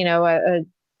products. A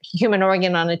human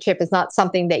organ on a chip is not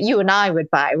something that you and I would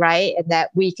buy, right? And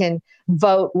that we can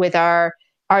vote with our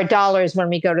dollars when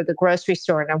we go to the grocery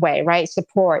store in a way, right?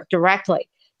 Support directly.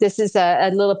 This is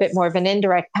a little bit more of an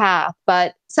indirect path,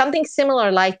 but something similar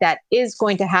like that is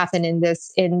going to happen in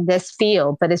this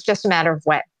field, but it's just a matter of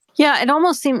when. Yeah, it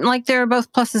almost seemed like there are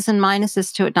both pluses and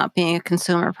minuses to it not being a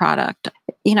consumer product.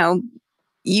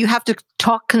 You have to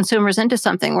talk consumers into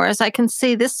something, whereas I can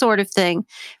see this sort of thing,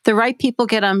 the right people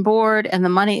get on board and the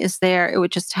money is there, it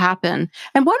would just happen.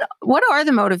 And what are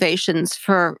the motivations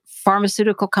for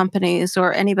pharmaceutical companies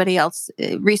or anybody else,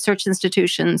 research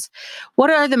institutions? What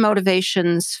are the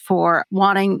motivations for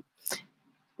wanting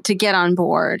to get on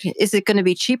board? Is it going to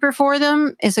be cheaper for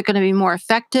them? Is it going to be more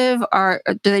effective? Or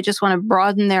do they just want to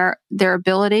broaden their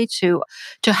ability to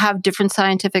have different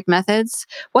scientific methods?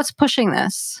 What's pushing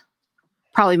this?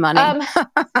 Probably money.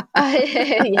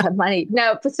 Yeah, money.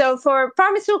 No, so for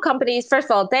pharmaceutical companies, first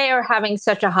of all, they are having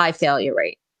such a high failure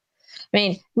rate. I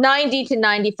mean, 90 to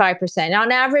 95%.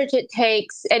 On average, it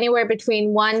takes anywhere between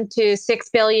 $1 to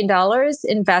 $6 billion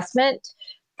investment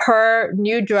per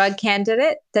new drug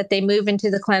candidate that they move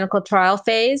into the clinical trial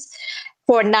phase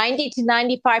for 90 to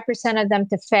 95% of them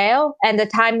to fail. And the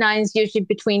timeline is usually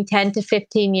between 10 to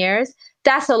 15 years.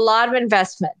 That's a lot of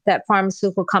investment that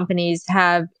pharmaceutical companies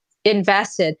have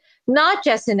invested, not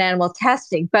just in animal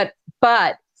testing, but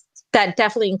that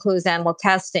definitely includes animal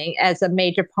testing as a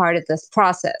major part of this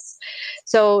process.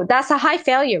 So that's a high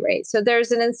failure rate. So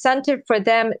there's an incentive for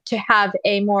them to have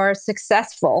a more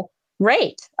successful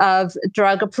rate of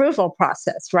drug approval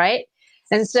process, right?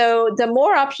 And so the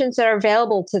more options that are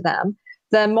available to them,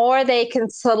 the more they can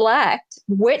select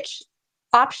which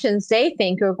options they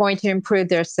think are going to improve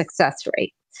their success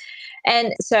rate.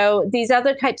 And so these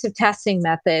other types of testing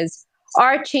methods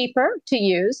are cheaper to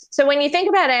use. So when you think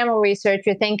about animal research,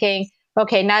 you're thinking,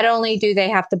 okay, not only do they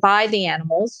have to buy the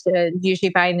animals,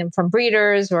 usually buying them from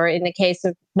breeders, or in the case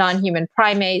of non-human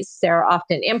primates, they're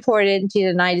often imported into the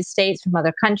United States from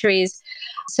other countries.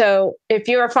 So if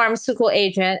you're a pharmaceutical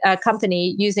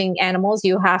company using animals,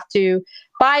 you have to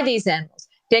buy these animals.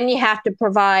 Then you have to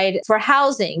provide for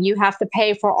housing. You have to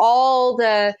pay for all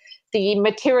the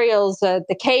materials,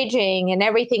 the caging and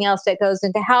everything else that goes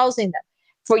into housing them.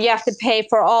 You have to pay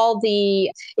for all the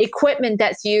equipment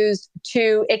that's used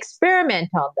to experiment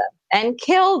on them and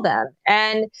kill them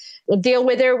and deal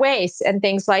with their waste and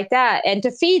things like that, and to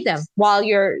feed them while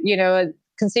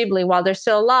conceivably while they're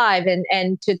still alive,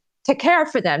 and to care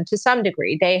for them to some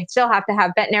degree. They still have to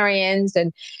have veterinarians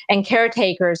and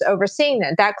caretakers overseeing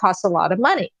them. That costs a lot of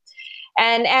money.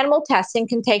 And animal testing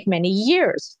can take many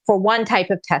years for one type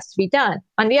of test to be done.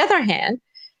 On the other hand,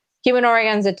 human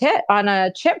organs on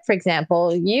a chip, for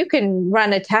example, you can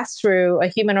run a test through a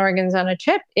human organs on a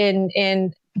chip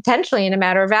in potentially in a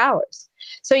matter of hours.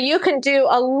 So you can do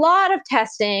a lot of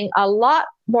testing a lot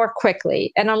more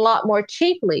quickly and a lot more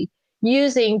cheaply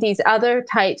using these other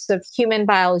types of human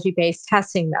biology-based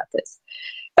testing methods.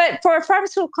 But for a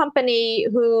pharmaceutical company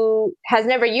who has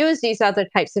never used these other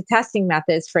types of testing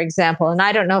methods, for example, and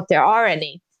I don't know if there are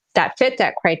any that fit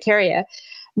that criteria,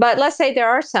 but let's say there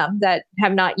are some that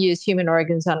have not used human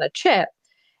organs on a chip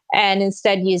and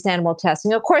instead use animal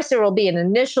testing. Of course, there will be an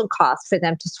initial cost for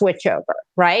them to switch over,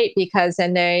 right? Because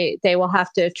then they will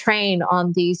have to train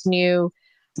on these new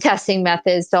testing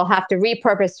methods. They'll have to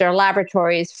repurpose their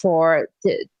laboratories for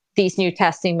these new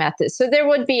testing methods. So there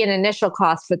would be an initial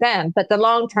cost for them, but the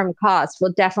long-term cost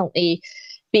will definitely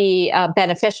be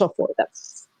beneficial for them.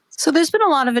 So there's been a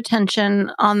lot of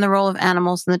attention on the role of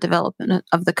animals in the development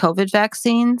of the COVID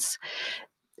vaccines.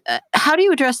 How do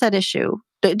you address that issue?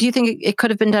 Do you think it could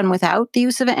have been done without the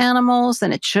use of animals,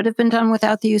 and it should have been done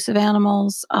without the use of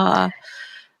animals?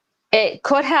 It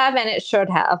could have, and it should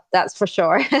have, that's for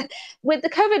sure. With the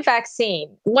COVID vaccine,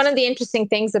 one of the interesting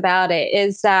things about it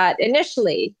is that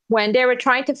initially, when they were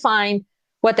trying to find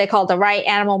what they call the right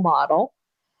animal model,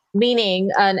 meaning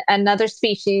another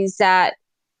species that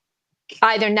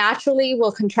either naturally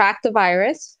will contract the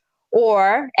virus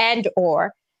or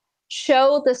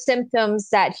show the symptoms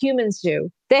that humans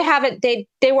do,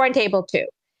 they weren't able to.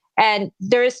 And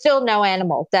there is still no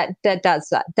animal that does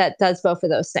that, that does both of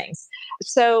those things.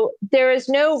 So there is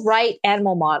no right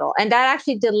animal model. And that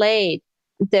actually delayed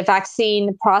the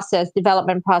vaccine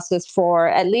development process for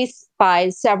at least by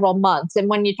several months. And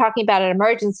when you're talking about an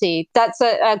emergency, that's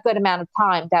a good amount of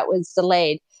time that was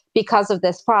delayed because of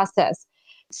this process.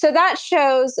 So that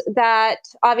shows that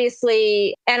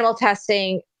obviously animal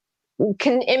testing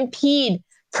can impede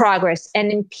progress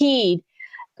and impede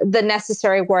the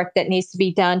necessary work that needs to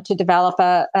be done to develop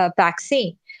a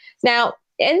vaccine. Now,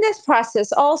 in this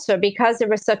process also, because there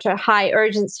was such a high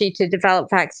urgency to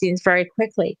develop vaccines very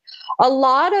quickly, a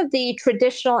lot of the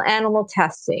traditional animal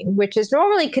testing, which is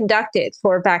normally conducted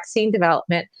for vaccine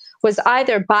development, was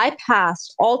either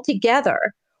bypassed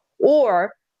altogether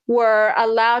or were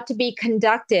allowed to be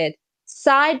conducted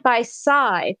side by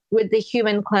side with the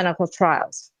human clinical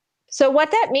trials. So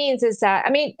what that means is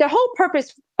that, the whole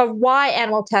purpose of why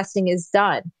animal testing is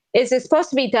done is it's supposed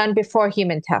to be done before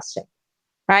human testing,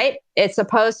 right? It's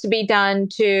supposed to be done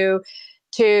to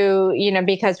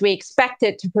because we expect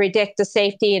it to predict the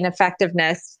safety and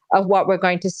effectiveness of what we're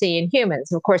going to see in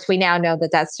humans. Of course, we now know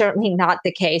that that's certainly not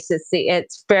the case.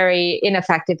 It's very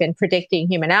ineffective in predicting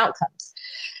human outcomes.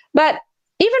 But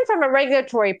even from a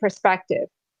regulatory perspective,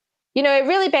 it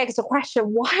really begs the question,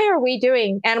 why are we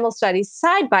doing animal studies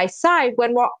side by side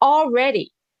when we're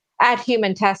already at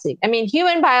human testing?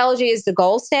 Human biology is the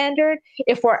gold standard.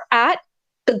 If we're at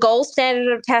the gold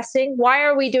standard of testing, why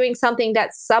are we doing something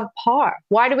that's subpar?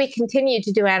 Why do we continue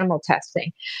to do animal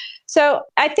testing? So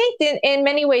I think that in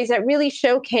many ways that really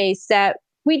showcase that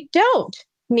we don't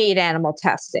need animal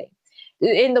testing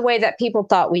in the way that people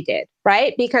thought we did,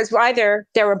 right? Because either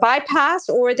they were bypassed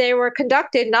or they were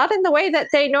conducted not in the way that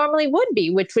they normally would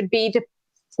be, which would be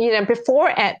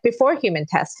before human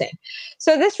testing.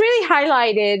 So this really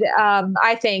highlighted,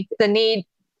 I think, the need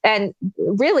and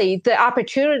really the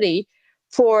opportunity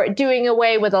for doing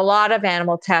away with a lot of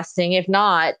animal testing, if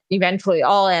not eventually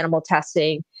all animal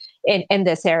testing in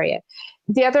this area.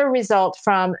 The other result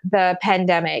from the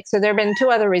pandemic, so there have been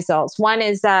two other results. One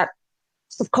is that,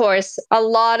 of course, a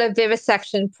lot of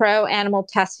vivisection pro-animal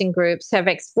testing groups have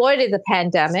exploited the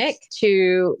pandemic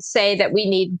to say that we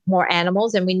need more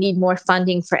animals and we need more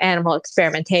funding for animal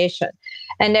experimentation.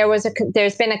 And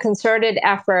there's been a concerted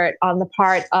effort on the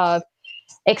part of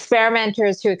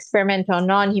experimenters who experiment on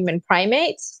non-human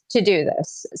primates to do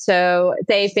this. So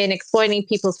they've been exploiting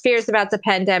people's fears about the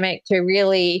pandemic to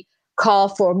really call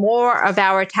for more of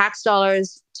our tax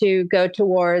dollars to go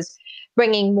towards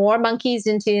bringing more monkeys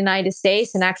into the United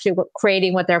States and actually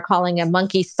creating what they're calling a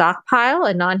monkey stockpile,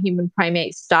 a non-human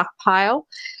primate stockpile,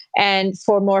 and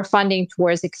for more funding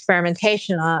towards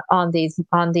experimentation on these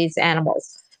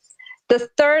animals. The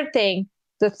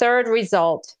third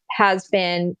result has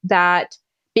been that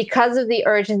because of the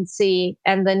urgency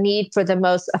and the need for the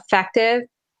most effective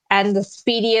and the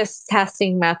speediest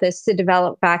testing methods to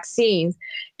develop vaccines,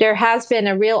 there has been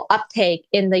a real uptake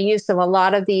in the use of a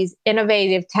lot of these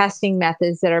innovative testing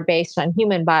methods that are based on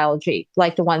human biology,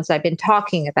 like the ones I've been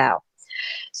talking about.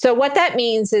 So what that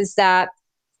means is that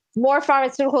more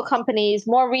pharmaceutical companies,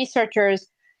 more researchers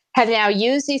have now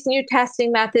used these new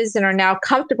testing methods and are now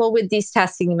comfortable with these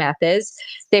testing methods.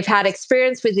 They've had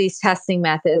experience with these testing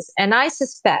methods. And I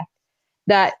suspect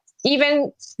that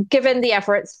even given the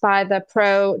efforts by the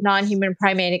pro-non-human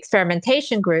primate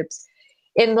experimentation groups,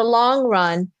 in the long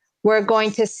run, we're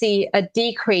going to see a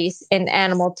decrease in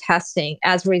animal testing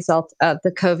as a result of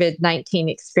the COVID-19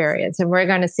 experience. And we're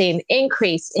going to see an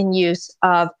increase in use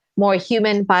of more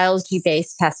human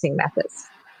biology-based testing methods.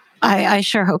 I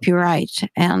sure hope you're right.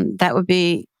 And that would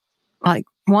be like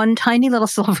one tiny little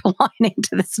silver lining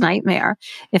to this nightmare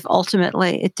if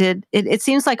ultimately it did. It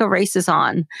seems like a race is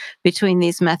on between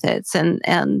these methods,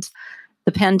 and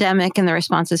the pandemic and the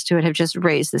responses to it have just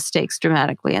raised the stakes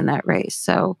dramatically in that race.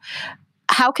 So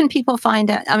how can people find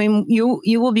out?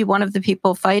 You will be one of the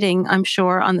people fighting, I'm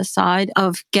sure, on the side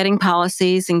of getting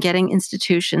policies and getting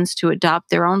institutions to adopt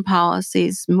their own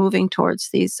policies, moving towards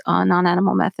these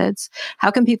non-animal methods.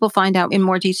 How can people find out in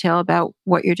more detail about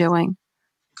what you're doing?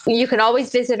 You can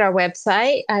always visit our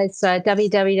website. It's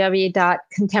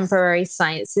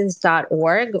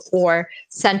www.contemporarysciences.org or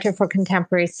Center for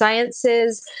Contemporary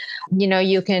Sciences.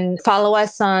 You can follow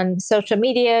us on social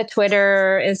media,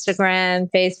 Twitter, Instagram,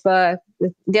 Facebook.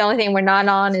 The only thing we're not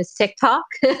on is TikTok.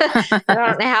 I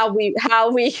don't know how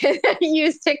we can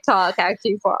use TikTok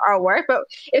actually for our work, but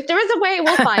if there is a way,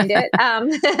 we'll find it.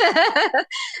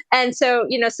 And so,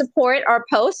 support our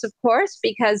posts, of course,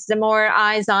 because the more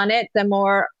eyes on it, the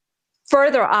more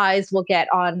further eyes will get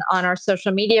on our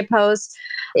social media posts.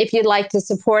 If you'd like to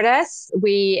support us,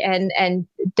 and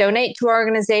donate to our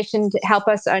organization to help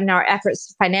us in our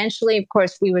efforts financially, of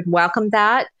course, we would welcome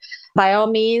that by all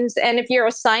means. And if you're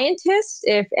a scientist,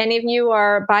 if any of you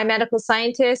are biomedical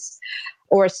scientists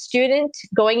or a student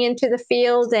going into the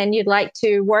field and you'd like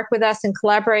to work with us and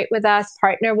collaborate with us,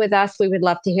 partner with us, we would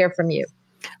love to hear from you.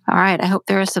 All right. I hope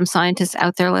there are some scientists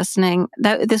out there listening.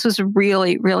 This was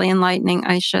really, really enlightening.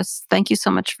 Aisha, thank you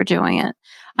so much for doing it.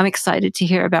 I'm excited to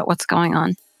hear about what's going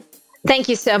on. Thank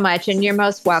you so much, and you're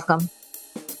most welcome.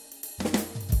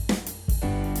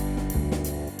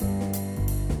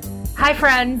 Hi,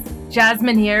 friends.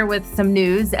 Jasmine here with some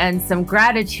news and some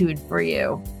gratitude for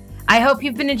you. I hope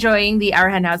you've been enjoying the Our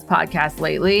Hen House podcast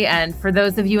lately. And for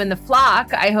those of you in the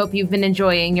flock, I hope you've been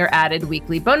enjoying your added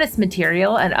weekly bonus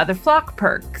material and other flock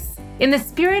perks. In the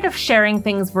spirit of sharing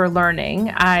things we're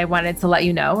learning, I wanted to let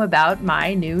you know about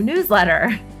my new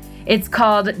newsletter. It's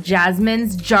called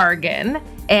Jasmine's Jargon,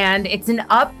 and it's an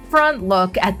upfront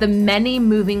look at the many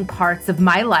moving parts of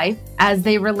my life as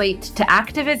they relate to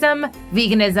activism,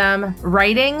 veganism,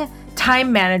 writing,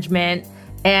 time management,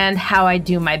 and how I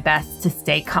do my best to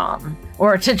stay calm,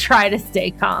 or to try to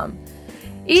stay calm.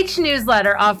 Each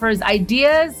newsletter offers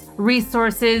ideas,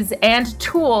 resources, and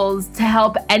tools to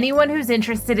help anyone who's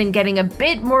interested in getting a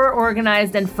bit more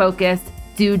organized and focused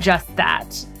do just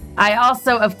that. I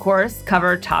also, of course,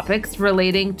 cover topics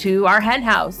relating to our hen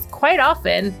house quite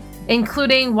often,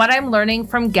 including what I'm learning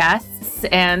from guests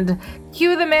and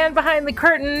cue the man behind the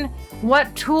curtain,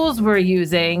 what tools we're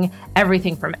using,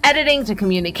 everything from editing to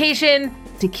communication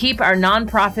to keep our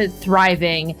nonprofit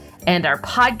thriving and our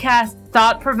podcast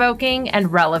thought-provoking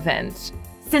and relevant.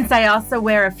 Since I also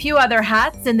wear a few other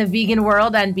hats in the vegan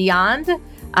world and beyond,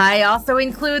 I also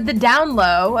include the down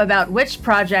low about which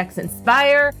projects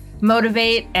inspire,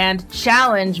 motivate, and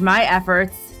challenge my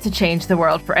efforts to change the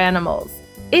world for animals.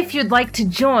 If you'd like to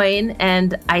join,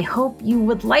 and I hope you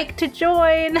would like to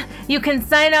join, you can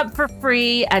sign up for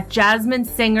free at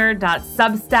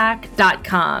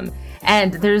jasminesinger.substack.com.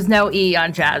 And there's no E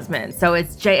on Jasmine, so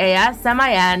it's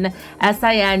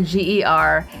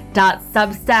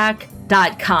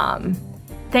JASMINSINGER.substack.com.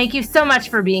 Thank you so much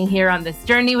for being here on this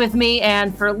journey with me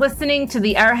and for listening to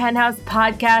the Our Hen House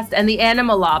podcast and the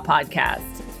Animal Law podcast.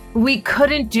 We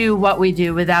couldn't do what we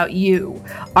do without you,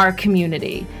 our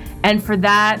community. And for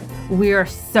that, we are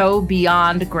so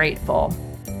beyond grateful.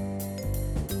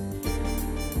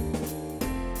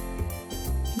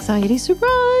 Anxiety's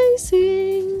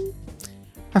rising.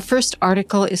 Our first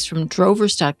article is from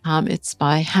drovers.com. It's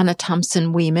by Hannah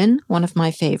Thompson Weeman, one of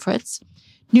my favorites.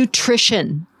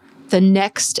 Nutrition, the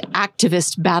next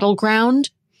activist battleground,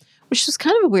 which is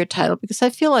kind of a weird title because I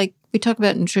feel like we talk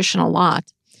about nutrition a lot.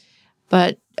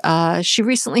 But she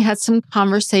recently had some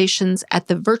conversations at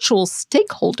the virtual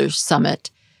stakeholders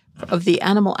summit of the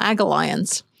Animal Ag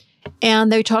Alliance.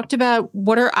 And they talked about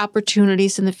what are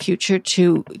opportunities in the future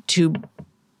to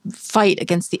fight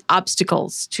against the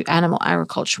obstacles to animal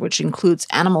agriculture, which includes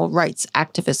animal rights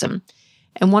activism.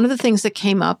 And one of the things that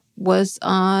came up was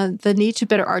the need to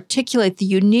better articulate the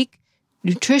unique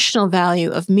nutritional value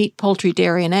of meat, poultry,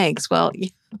 dairy, and eggs. Well,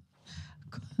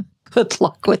 good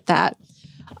luck with that.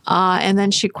 And then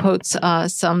she quotes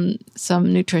some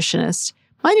nutritionists.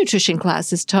 My nutrition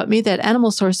classes taught me that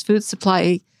animal source foods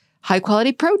supply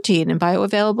high-quality protein and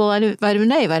bioavailable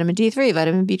vitamin A, vitamin D3,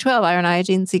 vitamin B12, iron,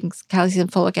 iodine, zinc, calcium,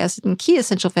 folic acid, and key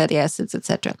essential fatty acids,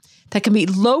 etc., that can be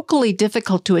locally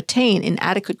difficult to attain in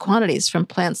adequate quantities from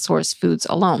plant-source foods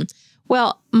alone.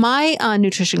 Well, my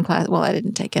nutrition class, well, I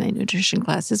didn't take any nutrition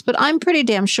classes, but I'm pretty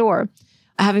damn sure,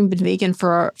 having been vegan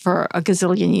for a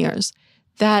gazillion years,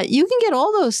 that you can get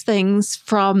all those things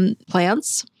from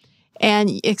plants, and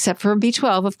except for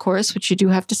B12, of course, which you do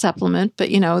have to supplement, but,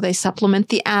 they supplement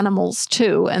the animals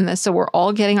too. And so we're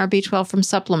all getting our B12 from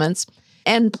supplements,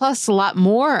 and plus a lot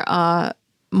more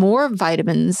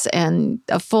vitamins and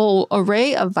a full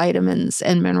array of vitamins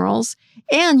and minerals.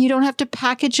 And you don't have to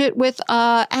package it with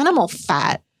animal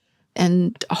fat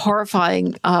and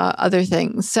horrifying other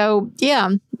things. So, yeah,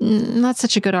 not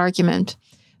such a good argument.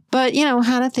 But,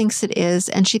 Hannah thinks it is,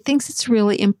 and she thinks it's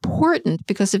really important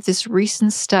because of this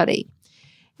recent study.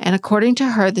 And according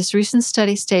to her, this recent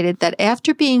study stated that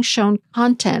after being shown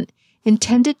content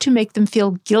intended to make them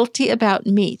feel guilty about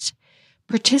meat,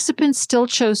 participants still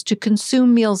chose to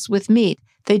consume meals with meat.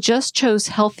 They just chose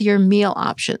healthier meal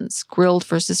options, grilled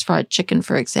versus fried chicken,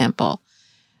 for example.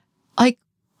 Like,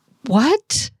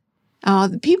 what?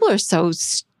 People are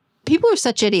such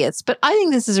idiots. But I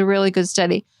think this is a really good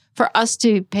study for us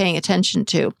to be paying attention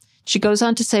to. She goes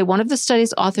on to say, one of the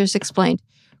study's authors explained,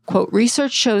 Quote,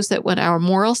 research shows that when our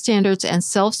moral standards and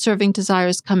self-serving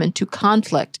desires come into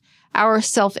conflict, our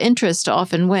self-interest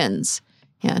often wins.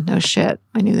 Yeah, no shit.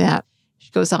 I knew that.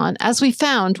 She goes on, as we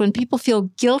found, when people feel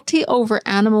guilty over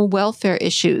animal welfare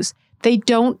issues, they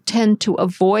don't tend to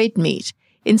avoid meat.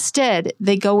 Instead,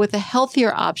 they go with a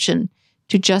healthier option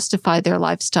to justify their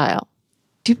lifestyle.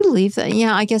 Do you believe that?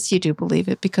 Yeah, I guess you do believe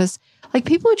it because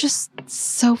people are just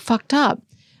so fucked up.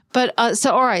 But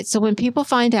all right. So when people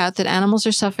find out that animals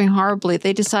are suffering horribly,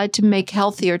 they decide to make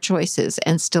healthier choices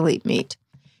and still eat meat.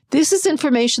 This is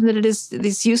information that it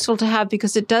is useful to have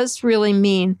because it does really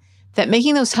mean that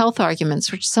making those health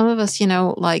arguments, which some of us,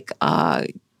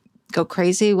 go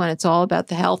crazy when it's all about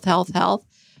the health,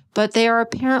 but they are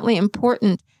apparently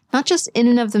important, not just in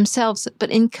and of themselves, but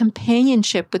in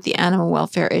companionship with the animal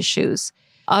welfare issues.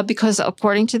 Because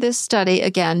according to this study,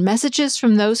 again, messages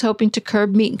from those hoping to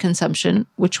curb meat consumption,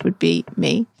 which would be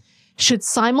me, should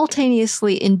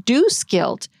simultaneously induce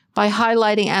guilt by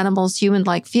highlighting animals'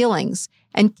 human-like feelings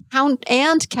and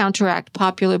counteract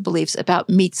popular beliefs about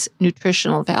meat's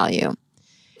nutritional value.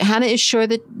 Hannah is sure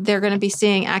that they're going to be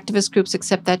seeing activist groups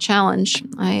accept that challenge,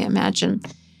 I imagine.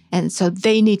 And so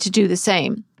they need to do the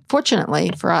same.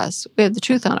 Fortunately for us, we have the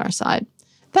truth on our side.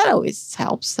 That always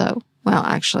helps, though. Well,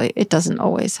 actually, it doesn't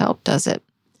always help, does it?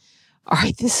 All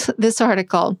right, this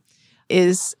article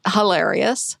is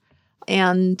hilarious,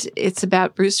 and it's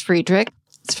about Bruce Friedrich.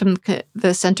 It's from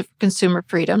the Center for Consumer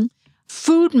Freedom.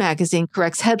 Food magazine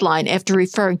corrects headline after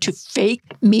referring to fake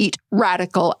meat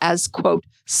radical as, quote,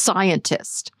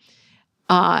 scientist.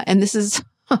 And this is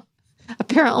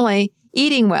apparently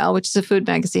Eating Well, which is a food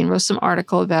magazine, wrote some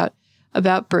article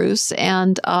about Bruce,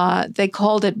 and they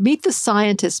called it Meet the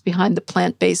Scientists Behind the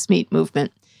Plant-Based Meat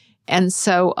Movement. And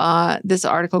so this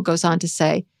article goes on to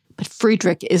say, but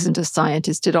Friedrich isn't a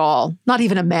scientist at all, not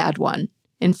even a mad one.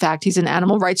 In fact, he's an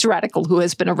animal rights radical who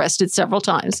has been arrested several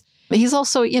times. But he's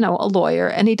also, a lawyer,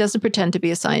 and he doesn't pretend to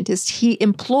be a scientist. He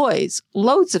employs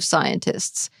loads of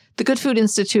scientists. The Good Food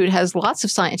Institute has lots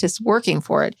of scientists working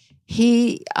for it.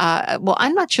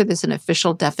 I'm not sure there's an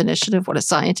official definition of what a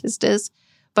scientist is,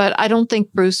 but I don't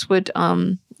think Bruce would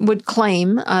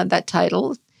claim that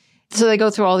title. So they go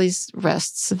through all these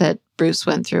arrests that Bruce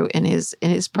went through in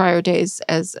his prior days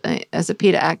as a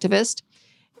PETA activist,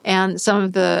 and some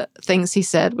of the things he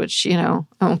said, which I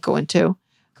won't go into,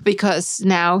 because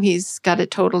now he's got a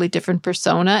totally different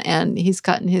persona, and he's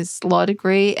gotten his law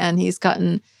degree, and he's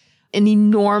gotten an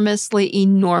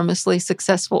enormously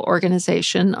successful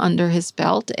organization under his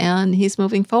belt, and he's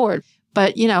moving forward.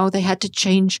 But they had to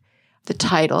change the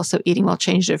title. So Eating Well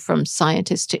changed it from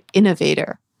scientist to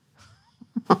innovator.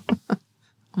 Oh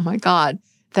my God,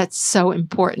 that's so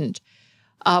important.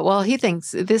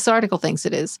 This article thinks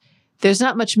it is. There's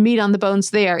not much meat on the bones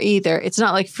there either. It's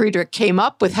not like Friedrich came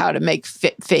up with how to make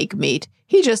fake meat.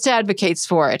 He just advocates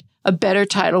for it. A better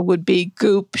title would be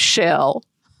Goop Shell.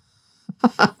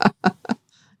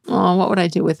 Oh, what would I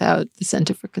do without the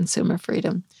Center for Consumer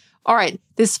Freedom? All right,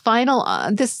 this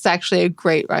is actually a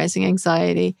great rising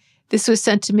anxiety. This was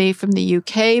sent to me from the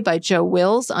UK by Joe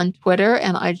Wills on Twitter,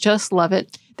 and I just love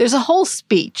it. There's a whole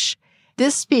speech.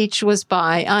 This speech was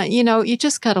by, you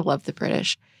just got to love the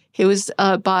British. It was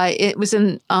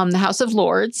in the House of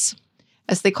Lords,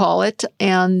 as they call it.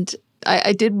 And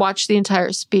I did watch the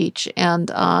entire speech, and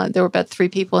there were about 3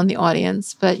 people in the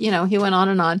audience. But, he went on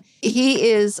and on.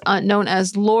 He is known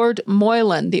as Lord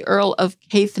Moylan, the Earl of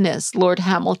Caithness, Lord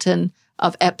Hamilton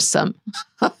of Epsom.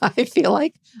 I feel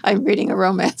like I'm reading a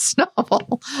romance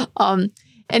novel.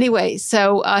 Anyway,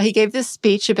 so he gave this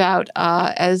speech about,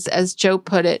 as Joe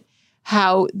put it,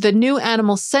 how the new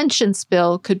animal sentience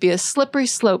bill could be a slippery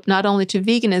slope not only to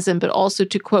veganism, but also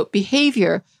to, quote,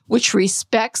 behavior which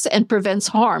respects and prevents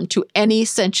harm to any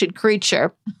sentient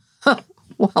creature.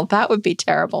 Well, that would be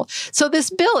terrible. So this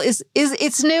bill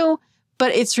it's new,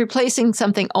 but it's replacing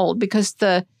something old because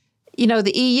the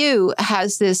EU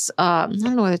has this, I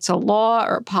don't know whether it's a law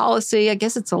or a policy, I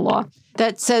guess it's a law,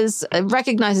 that says,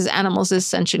 recognizes animals as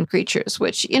sentient creatures,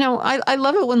 which, I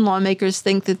love it when lawmakers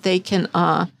think that they can,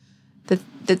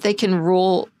 that they can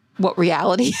rule what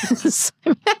reality is.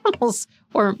 Animals,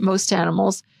 or most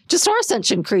animals, just are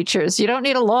sentient creatures. You don't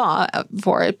need a law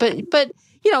for it. But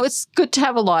it's good to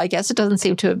have a law, I guess. It doesn't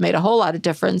seem to have made a whole lot of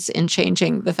difference in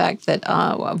changing the fact that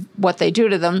what they do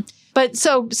to them. But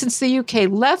so since the UK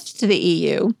left the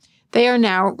EU, they are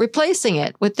now replacing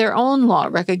it with their own law,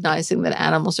 recognizing that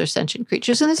animals are sentient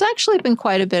creatures. And there's actually been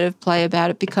quite a bit of play about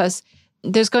it because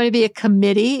there's going to be a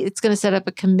committee. It's going to set up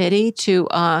a committee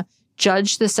to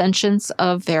judge the sentience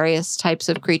of various types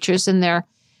of creatures. And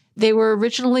They were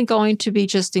originally going to be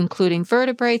just including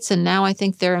vertebrates, and now I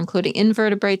think they're including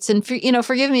invertebrates. And,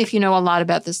 forgive me if you know a lot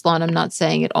about this law, and I'm not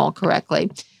saying it all correctly.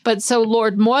 But so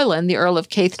Lord Moylan, the Earl of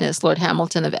Caithness, Lord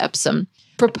Hamilton of Epsom,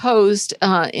 proposed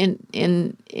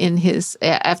in his,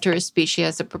 after his speech, he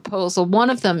has a proposal. One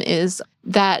of them is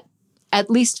that at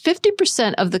least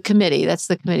 50% of the committee, that's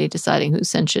the committee deciding who's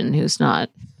sentient and who's not,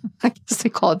 I guess they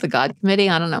call it the God Committee,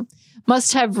 I don't know,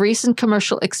 must have recent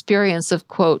commercial experience of,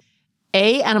 quote,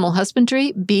 A, animal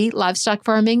husbandry, B, livestock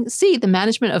farming, C, the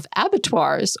management of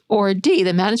abattoirs, or D,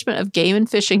 the management of game and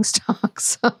fishing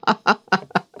stocks.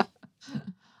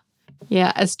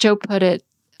 Yeah, as Joe put it,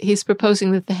 he's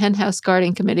proposing that the henhouse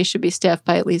guarding committee should be staffed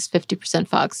by at least 50%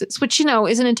 foxes, which,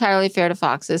 isn't entirely fair to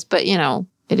foxes, but,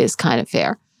 it is kind of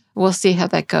fair. We'll see how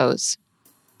that goes.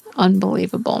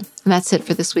 Unbelievable. And that's it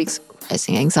for this week's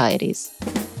Rising Anxieties.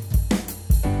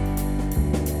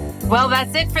 Well,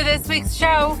 that's it for this week's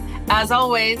show. As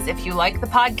always, if you like the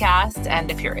podcast and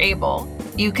if you're able,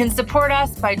 you can support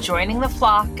us by joining the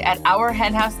flock at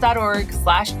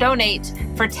ourhenhouse.org/donate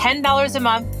for $10 a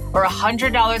month or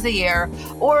 $100 a year,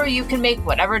 or you can make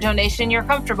whatever donation you're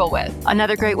comfortable with.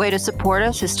 Another great way to support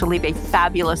us is to leave a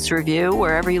fabulous review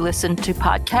wherever you listen to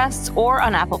podcasts or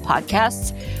on Apple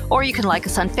Podcasts, or you can like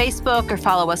us on Facebook or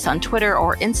follow us on Twitter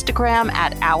or Instagram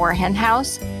at Our Hen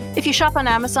House. If you shop on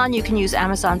Amazon, you can use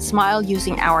Amazon Smile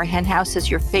using Our Hen House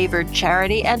as your favored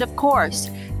charity, and of course,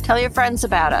 tell your friends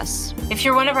about us. If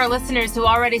you're one of our listeners who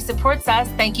already supports us,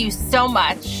 thank you so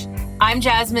much. I'm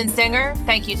Jasmine Singer.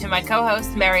 Thank you to my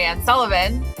co-host, Marianne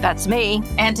Sullivan. That's me.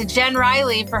 And to Jen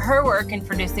Riley for her work in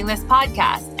producing this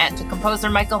podcast, and to composer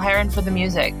Michael Heron for the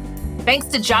music. Thanks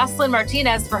to Jocelyn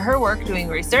Martinez for her work doing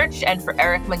research, and for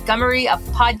Eric Montgomery of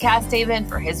Podcast Haven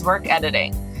for his work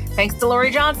editing. Thanks to Lori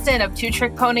Johnston of Two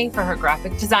Trick Pony for her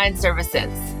graphic design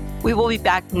services. We will be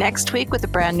back next week with a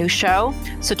brand new show,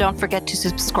 so don't forget to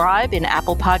subscribe in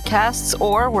Apple Podcasts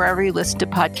or wherever you listen to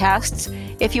podcasts.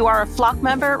 If you are a Flock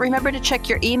member, remember to check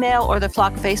your email or the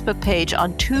Flock Facebook page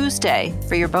on Tuesday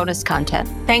for your bonus content.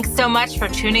 Thanks so much for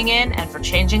tuning in and for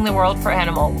changing the world for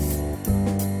animals.